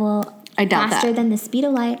travel faster than the speed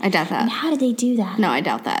of light. I doubt that. And how did they do that? No, I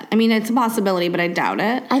doubt that. I mean, it's a possibility, but I doubt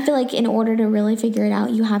it. I feel like in order to really figure it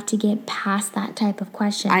out, you have to get past that type of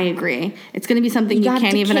question. I agree. It's going to be something you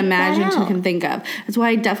can't even imagine to can think of. That's why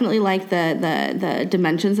I definitely like the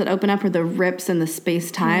dimensions that open up, or the rips in the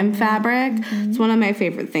space-time fabric. It's one of my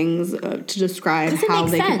favorite things to describe how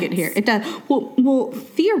they could get here. It does. Well,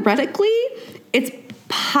 theoretically, it's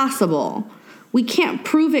possible. We can't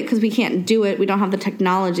prove it because we can't do it. We don't have the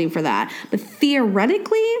technology for that. But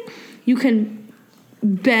theoretically, you can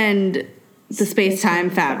bend the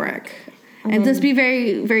space-time fabric. And let's be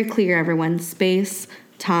very, very clear, everyone.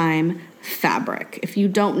 Space-time fabric. If you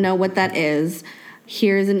don't know what that is,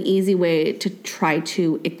 here's an easy way to try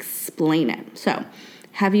to explain it. So,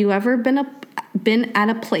 have you ever been at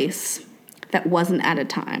a place that wasn't at a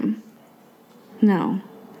time? No.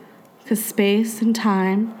 Because space and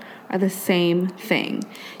time are the same thing.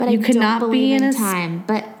 But you cannot be in time.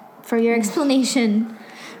 But for your explanation,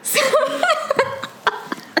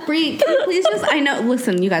 Brie, can you please just? I know.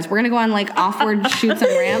 Listen, you guys, we're gonna go on like awkward shoots and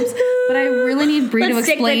ramps, but I really need Brie to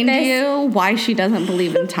explain to you why she doesn't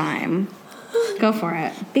believe in time. Go for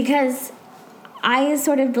it. Because I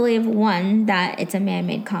sort of believe, one, that it's a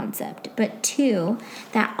man-made concept, but two,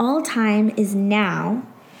 that all time is now,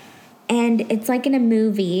 and it's like in a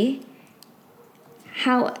movie.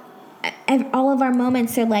 How all of our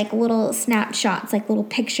moments are like little snapshots, like little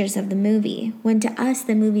pictures of the movie. When to us,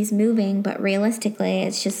 the movie's moving, but realistically,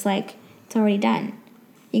 it's just like, it's already done.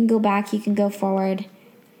 You can go back, you can go forward.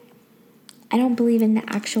 I don't believe in the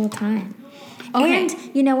actual time. Okay.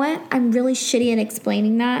 And you know what? I'm really shitty at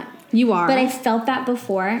explaining that. You are. But I felt that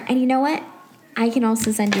before. And you know what? I can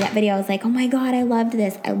also send you that video. I was like, oh my God, I loved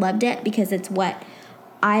this. I loved it because it's what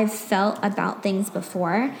I've felt about things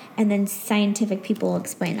before. And then scientific people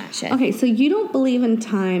explain that shit. Okay, so you don't believe in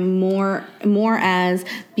time more as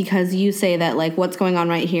because you say that, like, what's going on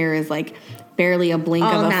right here is, like, barely a blink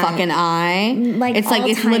All of a night. fucking eye. Like, it's like all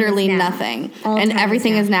it's time literally is now. nothing. All And time is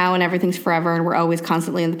everything now. is now and everything's forever and we're always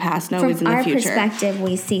constantly in the past and always From in the our future. perspective,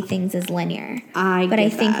 we see things as linear. I But get I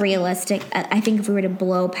think that. realistic, I think if we were to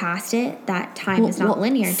blow past it, that time is not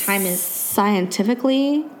linear. Time is...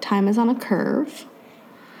 Scientifically, time is on a curve.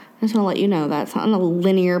 I just want to let you know that it's not on a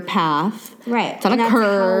linear path. Right. It's on and a that's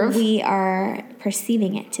curve. how we are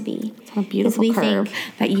perceiving it to be. It's on a beautiful we curve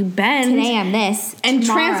think, that you bend today I'm this, and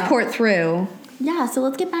tomorrow- transport through. Yeah, so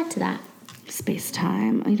let's get back to that.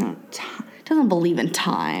 Space-time. You don't... doesn't believe in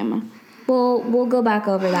time. We'll go back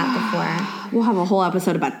over that before. We'll have a whole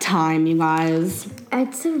episode about time, you guys.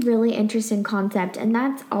 It's a really interesting concept, and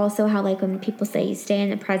that's also how, like, when people say you stay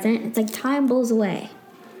in the present, it's like time blows away.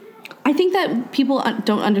 I think that people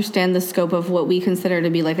don't understand the scope of what we consider to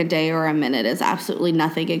be like a day or a minute is absolutely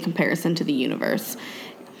nothing in comparison to the universe.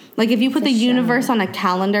 Like, if you put the universe on a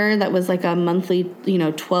calendar that was like a monthly,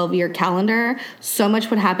 12-year calendar, so much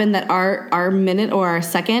would happen that our minute or our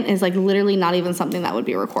second is like literally not even something that would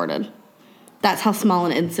be recorded. That's how small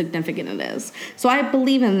and insignificant it is. So I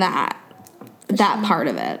believe in that part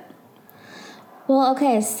of it. Well,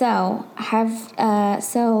 okay, so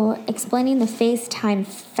explaining the space-time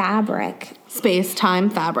fabric. Space-time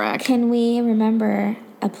fabric. Can we remember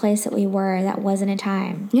a place that we were that wasn't a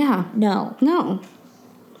time? Yeah. No.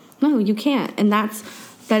 No, you can't. And that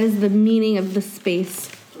is the meaning of the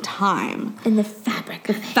space-time. And the fabric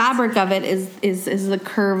of it. Fabric of it is the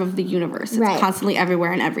curve of the universe. It's Right. constantly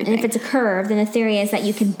everywhere and everything. And if it's a curve, then the theory is that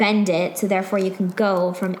you can bend it, so therefore you can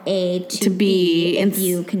go from A to B, if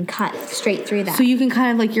you can cut straight through that. So you can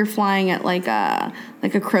kind of like you're flying at like a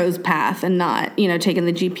crow's path and not, taking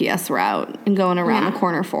the GPS route and going around the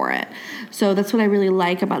corner for it. So that's what I really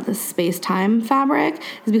like about the space-time fabric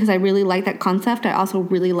is because I really like that concept. I also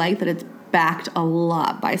really like that it's backed a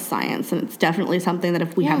lot by science, and it's definitely something that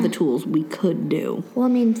if we have the tools, we could do. Well, I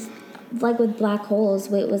mean, like with black holes,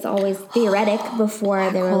 it was always theoretic before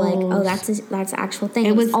they were like, oh, that's an actual thing.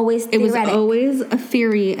 It was always theoretic. It was always a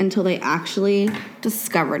theory until they actually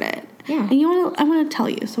discovered it. Yeah. And I want to tell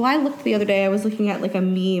you. So I looked the other day, I was looking at like a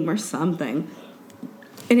meme or something,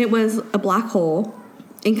 and it was a black hole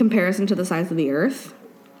in comparison to the size of the Earth.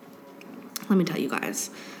 Let me tell you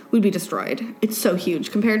guys. We'd be destroyed. It's so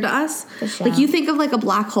huge compared to us. Sure. Like, you think of like a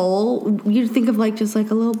black hole, you think of like just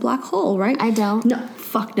like a little black hole, right? I don't. No,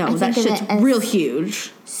 fuck no. I That think of shit's it as real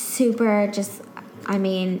huge. Super just,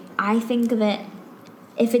 I think of it,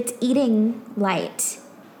 if it's eating light.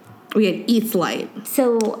 It eats light.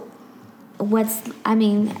 So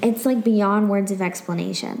it's like beyond words of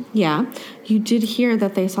explanation. Yeah. You did hear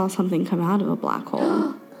that they saw something come out of a black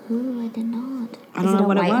hole. Ooh, I did not. I don't know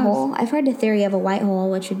what it was. Hole? I've heard the theory of a white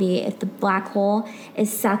hole, which would be if the black hole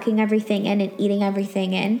is sucking everything in and eating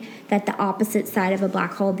everything in, that the opposite side of a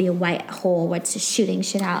black hole would be a white hole, which is shooting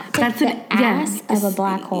shit out. It's That's like the ass of a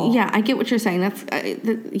black hole. Yeah, I get what you're saying.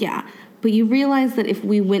 Yeah. But you realize that if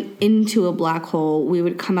we went into a black hole, we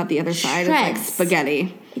would come out the other side as like Shreds.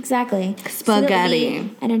 spaghetti. Exactly. Spaghetti. So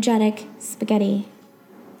energetic spaghetti.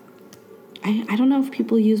 I don't know if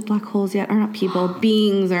people use black holes yet, or not people,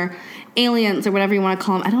 beings or aliens or whatever you want to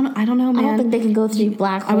call them. I don't know, man. I don't think they can go through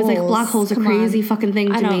black holes. I was like, black holes are Come crazy on. fucking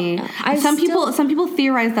thing to me. Some people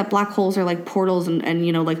theorize that black holes are like portals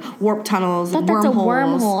and like warp tunnels and That's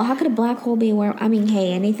wormholes. a wormhole. How could a black hole be a worm? I mean,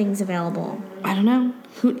 hey, anything's available. I don't know.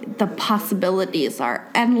 The possibilities are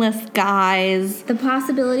endless, guys. The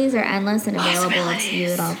possibilities are endless and available to you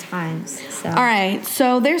at all times. So. All right,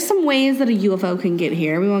 so there's some ways that a UFO can get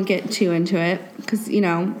here. We won't get too into it because,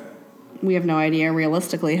 we have no idea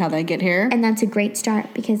realistically how they get here. And that's a great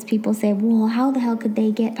start because people say, well, how the hell could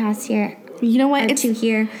they get past here You know what? or to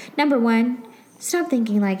here? Number one, stop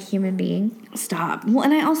thinking like a human being. Stop. Well,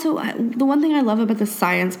 and I also, the one thing I love about the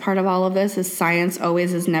science part of all of this is science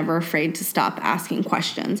always is never afraid to stop asking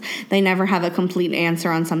questions. They never have a complete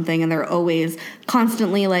answer on something, and they're always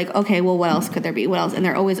constantly like, okay, well, what else could there be? What else? And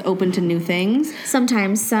they're always open to new things.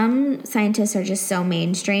 Sometimes some scientists are just so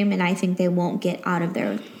mainstream, and I think they won't get out of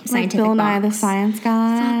their scientific Like Bill Nye, the box. science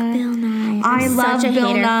guy. Fuck Bill Nye. I I'm love such a Bill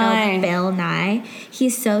hater Nye. for Bill Nye.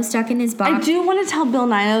 He's so stuck in his box. I do want to tell Bill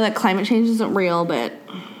Nye though, that climate change isn't real, but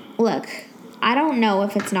Look, I don't know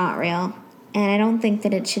if it's not real, and I don't think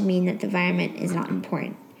that it should mean that the environment is not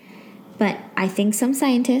important. But I think some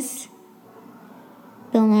scientists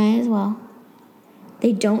Bill Nye as well.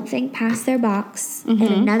 They don't think past their box. And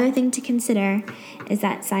another thing to consider is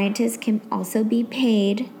that scientists can also be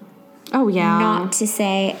paid. Oh, yeah. Not to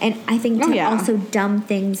say, and I think to also dumb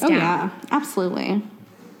things down. Oh, yeah. Absolutely.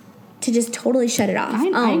 To just totally shut it off.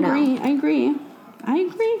 I agree.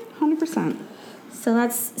 100%.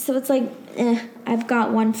 So it's like, I've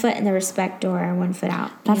got one foot in the respect door and one foot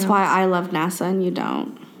out. That's why I love NASA and you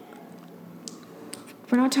don't.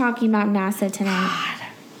 We're not talking about NASA tonight. God.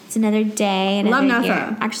 It's another day. Love NASA.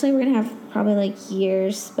 Year. Actually, we're going to have probably like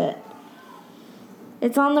years, but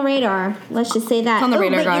it's on the radar. Let's just say that. It's on the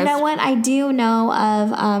radar, guys. You know what? I do know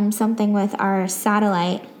of something with our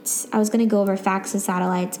satellites. I was going to go over facts of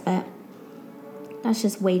satellites, but that's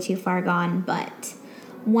just way too far gone. But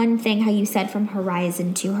one thing, how you said from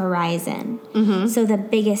horizon to horizon. So the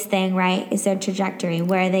biggest thing, right, is their trajectory.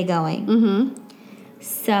 Where are they going?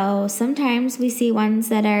 So sometimes we see ones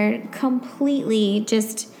that are completely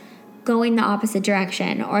just going the opposite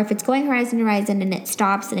direction. Or if it's going horizon to horizon and it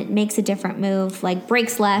stops and it makes a different move, like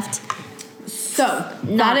breaks left. So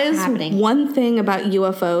that is happening. One thing about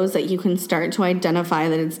UFOs that you can start to identify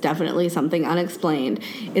that it's definitely something unexplained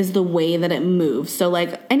is the way that it moves. So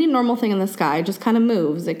like any normal thing in the sky just kind of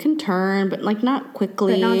moves. It can turn, but like not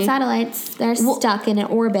quickly. But not satellites. They're stuck in an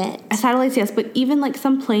orbit. Satellites, yes, but even like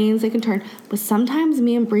some planes, they can turn. But sometimes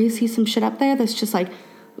me and Bree see some shit up there that's just like,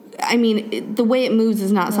 I mean, the way it moves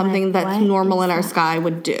is not something that's normal in our sky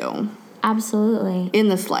would do. Absolutely. In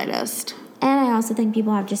the slightest. And I also think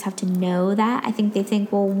people have to know that. I think they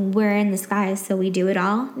think, well, we're in the sky, so we do it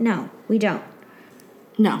all. No, we don't.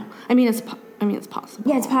 No, I mean it's possible.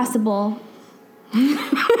 Yeah, it's possible.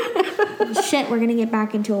 Shit, we're gonna get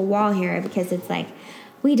back into a wall here because it's like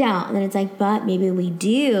we don't, and then it's like, but maybe we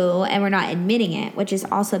do, and we're not admitting it, which is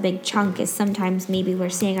also a big chunk. Is sometimes maybe we're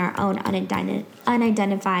seeing our own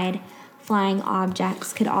unidentified flying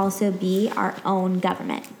objects could also be our own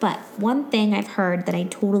government. But one thing I've heard that I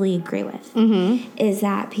totally agree with is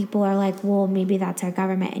that people are like, well, maybe that's our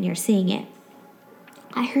government and you're seeing it.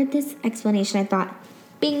 I heard this explanation. I thought,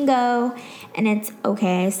 bingo. And it's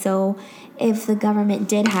okay. So if the government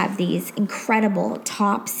did have these incredible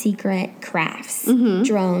top secret crafts,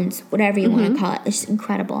 drones, whatever you want to call it, it's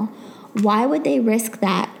incredible. Why would they risk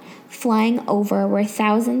that flying over where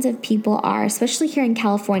thousands of people are, especially here in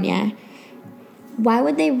California? Why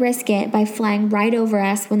would they risk it by flying right over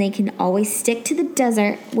us when they can always stick to the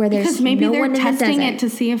desert where there's no one in the desert? Because maybe they're testing it to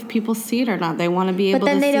see if people see it or not. They want to be able to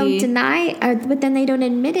see. But then they don't deny, but then they don't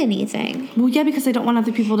admit anything. Well, yeah, because they don't want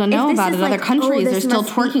other people to know about it. Other countries are still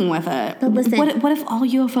twerking with it. But listen. What if all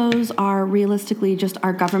UFOs are realistically just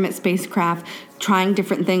our government spacecraft trying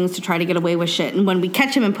different things to try to get away with shit? And when we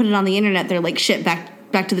catch them and put it on the internet, they're like, shit,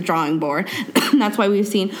 back to the drawing board. And that's why we've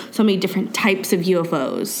seen so many different types of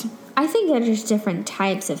UFOs. I think there's just different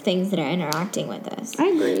types of things that are interacting with us. I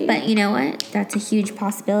agree. But you know what? That's a huge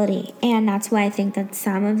possibility. And that's why I think that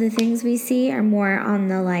some of the things we see are more on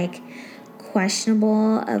the, like,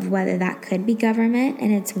 questionable of whether that could be government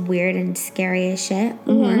and it's weird and scary as shit.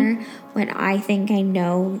 Or when I think I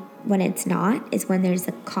know when it's not is when there's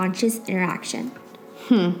a conscious interaction.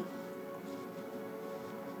 I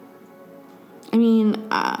mean,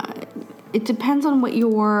 it depends on what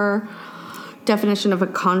your definition of a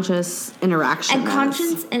conscious interaction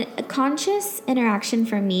is. A conscious interaction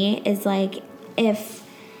for me is like if,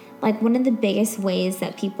 like, one of the biggest ways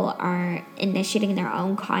that people are initiating their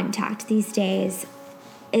own contact these days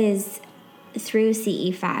is through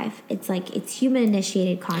CE5. It's like it's human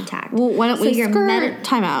initiated contact. Well, why don't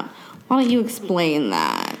time out. Why don't you explain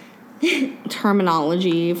that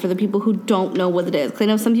terminology for the people who don't know what it is? Because I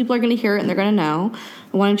know some people are going to hear it and they're going to know.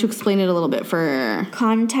 Why don't you explain it a little bit for...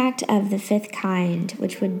 Contact of the fifth kind,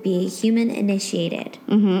 which would be human initiated.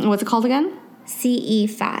 And what's it called again?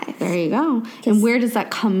 CE5. There you go. And where does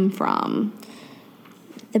that come from?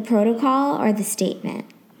 The protocol or the statement?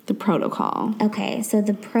 The protocol. Okay, so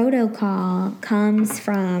the protocol comes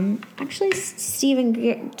from actually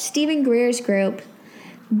Stephen Greer's group,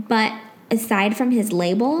 but aside from his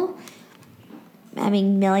label, I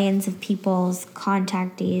mean, millions of people's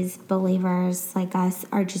contactees, believers like us,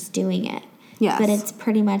 are just doing it. Yes. But it's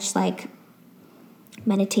pretty much like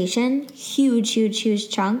meditation. Huge, huge, huge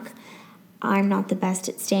chunk. I'm not the best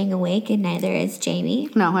at staying awake, and neither is Jamie.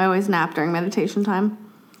 No, I always nap during meditation time.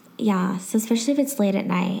 Yeah, so especially if it's late at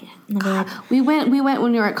night. And I'll be like, we went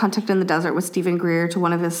when we were at Contact in the Desert with Stephen Greer to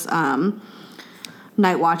one of his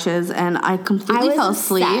night watches, and I completely fell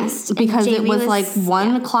asleep because it was like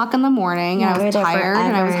 1 o'clock in the morning, and I was tired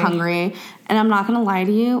and I was hungry. And I'm not gonna lie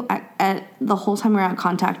to you, at the whole time we were at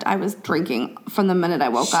Contact, I was drinking from the minute I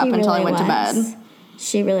woke up until I went to bed.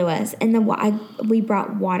 She really was. And we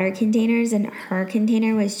brought water containers, and her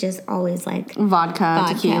container was just always like vodka.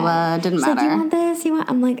 Tequila, didn't She's matter. Like, you want this?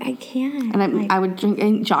 I'm like, I can't. And I would drink,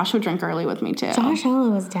 and Josh would drink early with me too. Josh Ella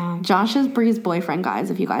was down. Josh is Bree's boyfriend, guys.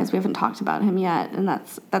 If you guys, we haven't talked about him yet, and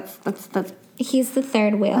that's He's the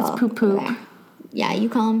third wheel. That's poop poop. Yeah, you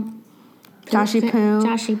call him Joshy poo.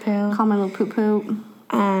 Joshy poo. Call my little poop poop.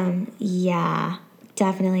 Yeah,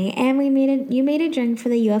 definitely. And you made a drink for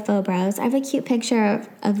the UFO bros. I have a cute picture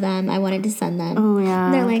of them. I wanted to send them. Oh yeah.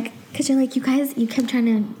 And they're like, because you're like, you guys, you kept trying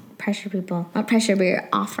to pressure people. Not pressure, but you're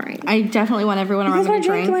offering. I definitely want everyone around me to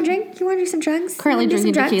drink. You want to drink? You want to do some drugs? Currently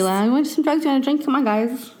drinking tequila. You want to do some drugs? You want to drink? Come on,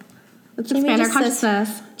 guys. Let's expand our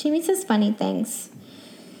consciousness. Jamie says funny things.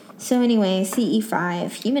 So anyway,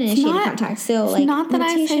 CE5, human initiated contact. So it's like not that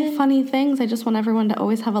meditation. I say funny things. I just want everyone to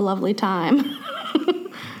always have a lovely time.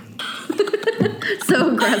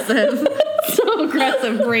 So aggressive. So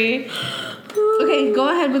aggressive, Bree. Okay, go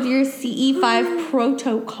ahead with your CE5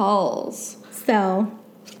 protocols. So,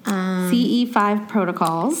 CE5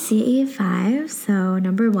 protocols. CE5. So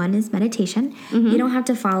number 1 is meditation. You don't have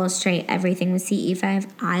to follow straight everything with CE5.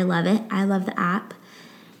 I love it. I love the app.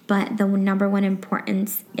 But the number 1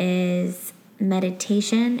 importance is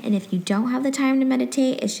meditation. And if you don't have the time to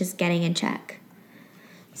meditate, it's just getting in check.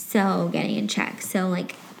 So getting in check. So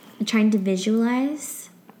like trying to visualize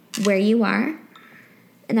where you are.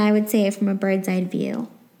 And I would say from a bird's eye view.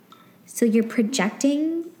 So you're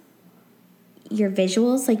projecting your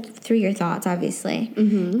visuals, like through your thoughts, obviously.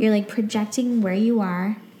 You're like projecting where you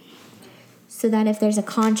are so that if there's a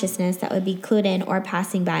consciousness that would be clued in or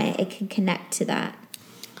passing by, it can connect to that.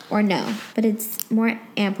 Or no, but it's more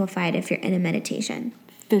amplified if you're in a meditation.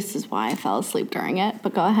 This is why I fell asleep during it,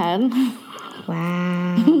 but go ahead.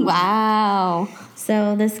 Wow. Wow.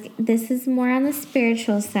 So this is more on the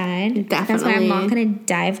spiritual side. Definitely. That's why I'm not going to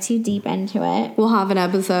dive too deep into it. We'll have an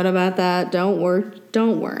episode about that. Don't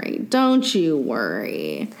worry. Don't you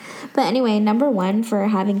worry. But anyway, number 1 for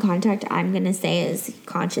having contact, I'm going to say is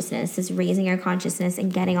consciousness, is raising our consciousness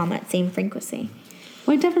and getting on that same frequency.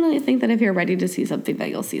 Well, I definitely think that if you're ready to see something, that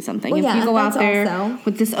you'll see something. Well, if you go out there also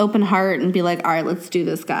with this open heart and be like, all right, let's do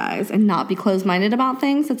this, guys, and not be closed-minded about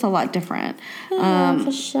things, it's a lot different.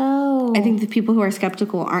 For sure. I think the people who are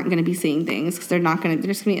skeptical aren't going to be seeing things because they're just going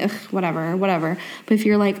to be, whatever. But if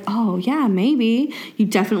you're like, oh, yeah, maybe, you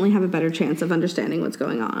definitely have a better chance of understanding what's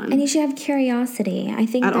going on. And you should have curiosity. I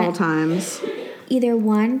think at all times. Either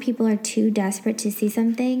one, people are too desperate to see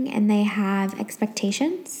something and they have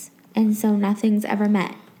expectations. And so nothing's ever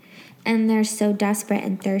met. And they're so desperate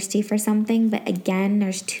and thirsty for something. But again,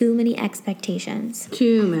 there's too many expectations.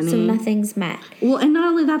 Too many. So nothing's met. Well, and not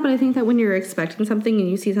only that, but I think that when you're expecting something and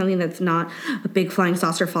you see something that's not a big flying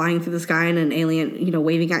saucer flying through the sky and an alien,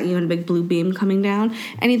 waving at you and a big blue beam coming down,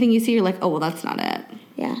 anything you see, you're like, oh, well, that's not it.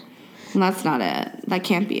 Yeah. And that's not it. That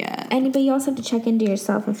can't be it. But you also have to check into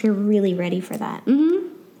yourself if you're really ready for that.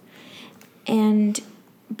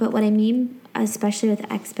 But what I mean, especially with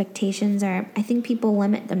expectations, are I think people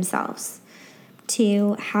limit themselves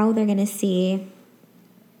to how they're going to see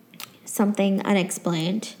something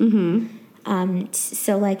unexplained.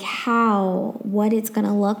 So like what it's going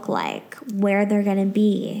to look like, where they're going to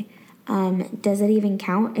be. Does it even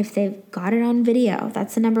count if they've got it on video?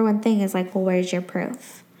 That's the number 1 thing is like, well, where's your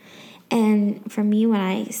proof? And for me, when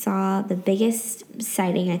I saw the biggest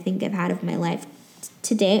sighting I think I've had of my life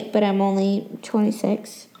to date, but I'm only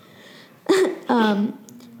 26, I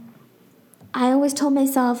always told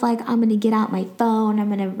myself, like, I'm going to get out my phone, I'm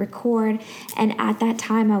going to record. And at that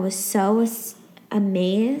time, I was so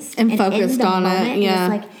amazed. And focused on it, yeah. It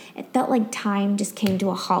was like, it felt like time just came to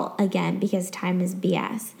a halt again because time is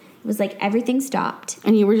BS. It was like everything stopped.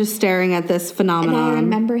 And you were just staring at this phenomenon. And I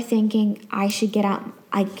remember thinking, I should get out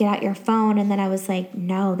your phone. And then I was like,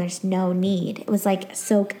 no, there's no need. It was like,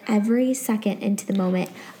 soak every second into the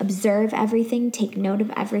moment. Observe everything. Take note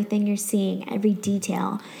of everything you're seeing, every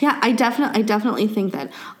detail. Yeah, I definitely think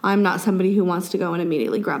that I'm not somebody who wants to go and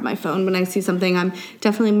immediately grab my phone. When I see something, I'm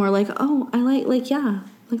definitely more like, oh,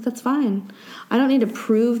 like, that's fine. I don't need to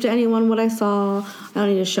prove to anyone what I saw. I don't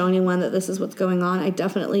need to show anyone that this is what's going on. I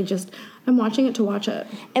definitely I'm watching it to watch it.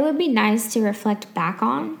 It would be nice to reflect back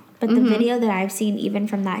on, but the video that I've seen even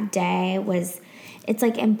from that day it's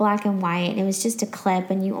like in black and white, and it was just a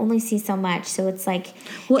clip, and you only see so much. So it's like,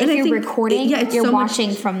 if you're recording, you're so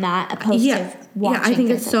watching from that opposed to watching. Yeah, I think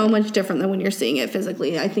physically. it's so much different than when you're seeing it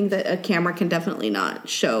physically. I think that a camera can definitely not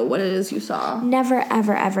show what it is you saw. Never,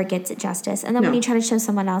 ever, ever gets it justice. And then when you try to show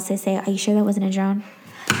someone else, they say, are you sure that wasn't a drone?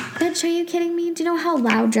 Bitch, are you kidding me? Do you know how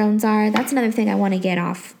loud drones are? That's another thing I want to get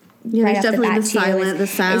off Yeah, right there's off the definitely bat the too, silent, the is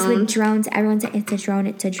sound. with drones. Everyone's like, it's a drone,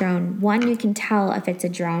 it's a drone. One, you can tell if it's a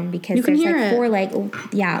drone because You can there's hear like it. four, like,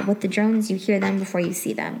 yeah, with the drones, you hear them before you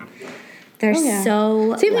see them. They're Oh, yeah.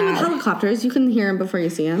 so Same thing with loud. helicopters. You can hear them before you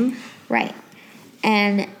see them. Right.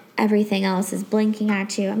 And everything else is blinking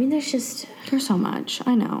at you. I mean, there's so much.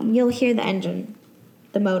 I know. you'll hear the engine,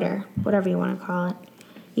 the motor, whatever you want to call it.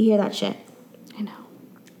 You hear that shit. I know.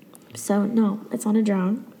 So, no, it's on a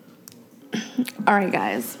drone. All right,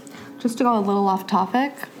 guys. Just to go a little off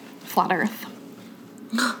topic, flat Earth.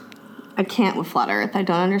 I can't with flat Earth. I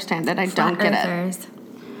don't understand it. I don't get it.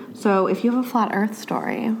 So if you have a flat Earth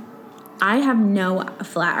story, I have no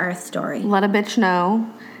flat Earth story. let a bitch know.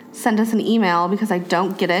 Send us an email because I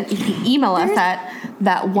don't get it. You can email us at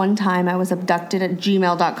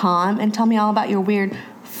thatonetimeIwasabducted@gmail.com and tell me all about your weird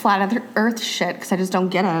flat Earth shit because I just don't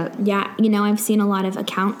get it. Yeah, I've seen a lot of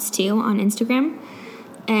accounts too on Instagram,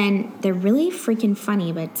 and they're really freaking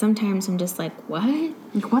funny, but sometimes I'm just like, what?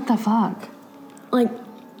 Like, what the fuck? Like,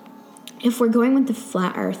 if we're going with the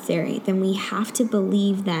flat Earth theory, then we have to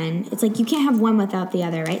believe then, it's like you can't have one without the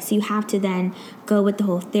other, right? So you have to then go with the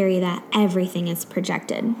whole theory that everything is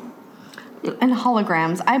projected. And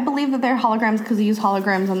holograms. I believe that they're holograms because they use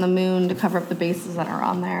holograms on the moon to cover up the bases that are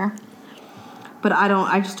on there. But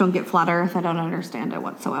I just don't get flat Earth. I don't understand it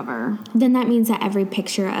whatsoever. Then that means that every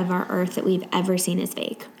picture of our Earth that we've ever seen is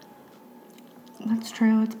fake. That's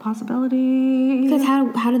true. It's a possibility. Because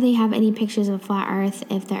how do they have any pictures of flat Earth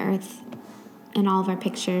if the Earth in all of our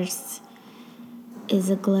pictures is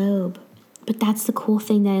a globe? But that's the cool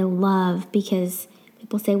thing that I love because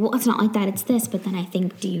people say, well, it's not like that, it's this. But then I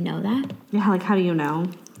think, do you know that? Yeah, like, how do you know?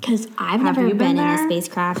 Because I've Have never you been been in a there?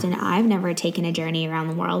 spacecraft and I've never taken a journey around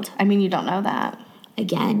the world. I mean, you don't know that.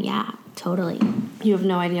 Again, yeah, totally. You have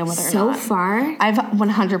no idea whether or So not. far, I've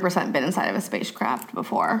 100% been inside of a spacecraft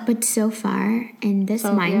before. but so far, in this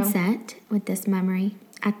So have you. mindset, with this memory,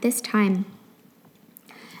 at this time,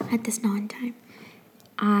 at this non-time,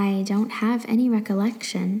 I don't have any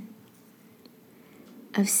recollection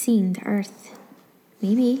of seeing the Earth.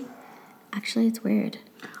 Maybe. Actually, it's weird.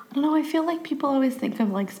 I don't know, I feel like people always think of,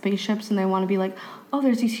 like, spaceships and they want to be like, oh,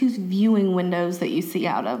 there's these huge viewing windows that you see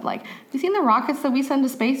out of. Like, you seen the rockets that we send to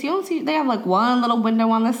space? You don't see, they have, like, one little window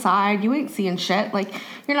on the side. You ain't seeing shit. Like,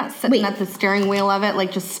 you're not sitting Wait. at the steering wheel of it,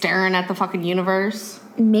 like, just staring at the fucking universe.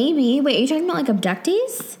 Maybe. Wait, are you talking about, like,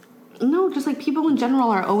 abductees? No, just, like, people in general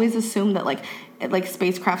are always assumed that, like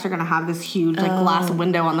spacecrafts are going to have this huge, like, glass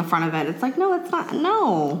window on the front of it. It's like, no, it's not.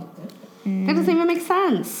 No. That doesn't even make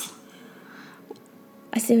sense.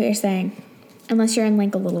 I see what you're saying. Unless you're in,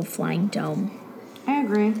 like, a little flying dome. I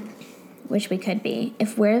agree. Which we could be.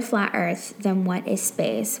 If we're a flat Earth, then what is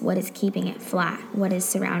space? What is keeping it flat? What is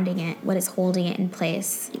surrounding it? What is holding it in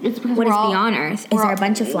place? It's because What we're is all- beyond Earth? Is we're there all- a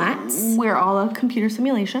bunch of flats? We're all a computer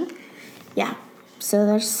simulation. Yeah. So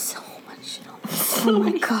there's so much shit on this. Oh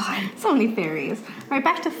my god. So many theories. All right,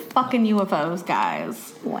 back to fucking UFOs,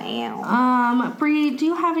 guys. Wow. Bree, do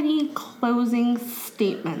you have any closing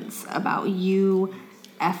statements about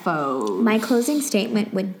UFOs? My closing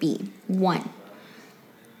statement would be 1.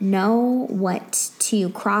 Know what to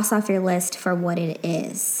cross off your list for what it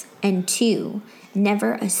is. And 2,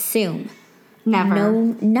 never assume. Never.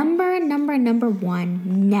 No, number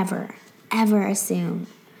 1, never, ever assume.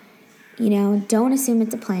 Don't assume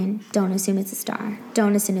it's a plane. Don't assume it's a star.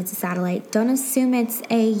 Don't assume it's a satellite. Don't assume it's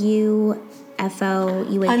a UFO,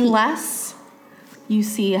 UAP. Unless you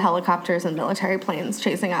see helicopters and military planes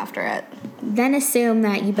chasing after it. Then assume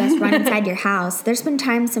that you best run inside your house. There's been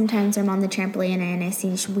sometimes I'm on the trampoline and I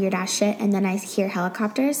see weird ass shit and then I hear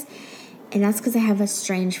helicopters. And that's because I have a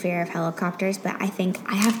strange fear of helicopters, but I think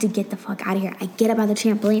I have to get the fuck out of here. I get up on the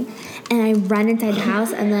trampoline and I run inside the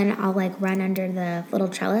house and then I'll like run under the little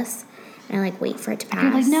trellis and I like wait for it to pass.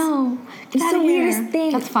 You're like, no, It's the weirdest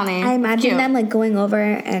thing. That's funny. I imagine Cute. them like going over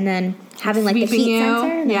and then having like the Sweeping heat you. sensor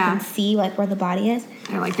and Yeah. they can see like where the body is.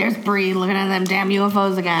 They're like, there's Bree looking at them damn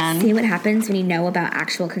UFOs again. See what happens when you know about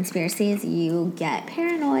actual conspiracies? You get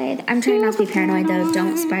paranoid. I'm trying not to be paranoid though.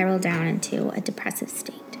 Don't spiral down into a depressive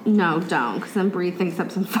state. No, don't, because then Bree thinks up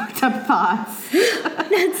some fucked up thoughts.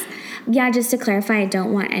 Yeah, just to clarify, I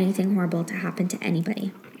don't want anything horrible to happen to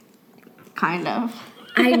anybody. Kind of.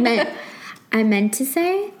 I meant to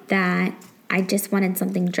say that I just wanted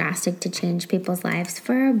something drastic to change people's lives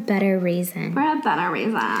for a better reason. For a better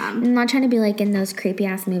reason. I'm not trying to be like in those creepy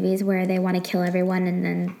ass movies where they want to kill everyone and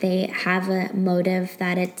then they have a motive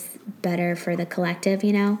that it's better for the collective,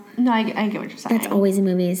 No, I get what you're saying. That's always in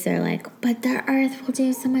movies. They're like, but the Earth will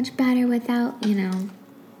do so much better without,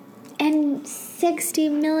 In 60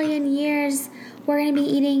 million years, we're going to be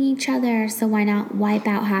eating each other, so why not wipe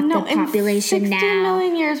out half the population in 60 now?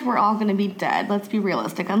 million years, we're all going to be dead. Let's be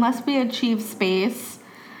realistic. Unless we achieve space.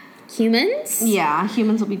 Humans? Yeah,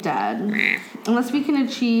 humans will be dead. Unless we can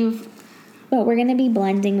achieve... But we're going to be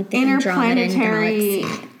blending with the Andromedan galaxy.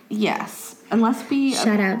 Yes. Unless we...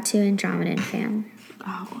 Shout out to Andromedan fam.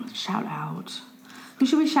 Oh, shout out. Who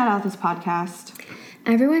should we shout out this podcast?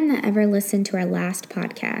 Everyone that ever listened to our last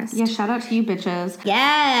podcast. Yeah, shout out to you bitches.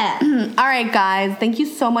 Yeah. All right, guys. Thank you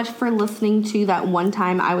so much for listening to that one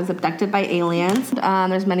time I was abducted by aliens.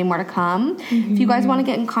 There's many more to come. If you guys want to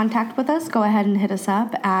get in contact with us, go ahead and hit us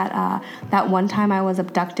up at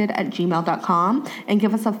thatonetimeIwasabducted@gmail.com and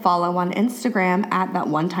give us a follow on Instagram at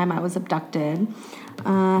thatonetimeIwasabducted.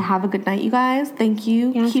 Have a good night, you guys. Thank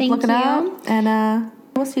you. Yeah, Keep looking you. up, and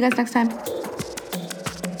we'll see you guys next time.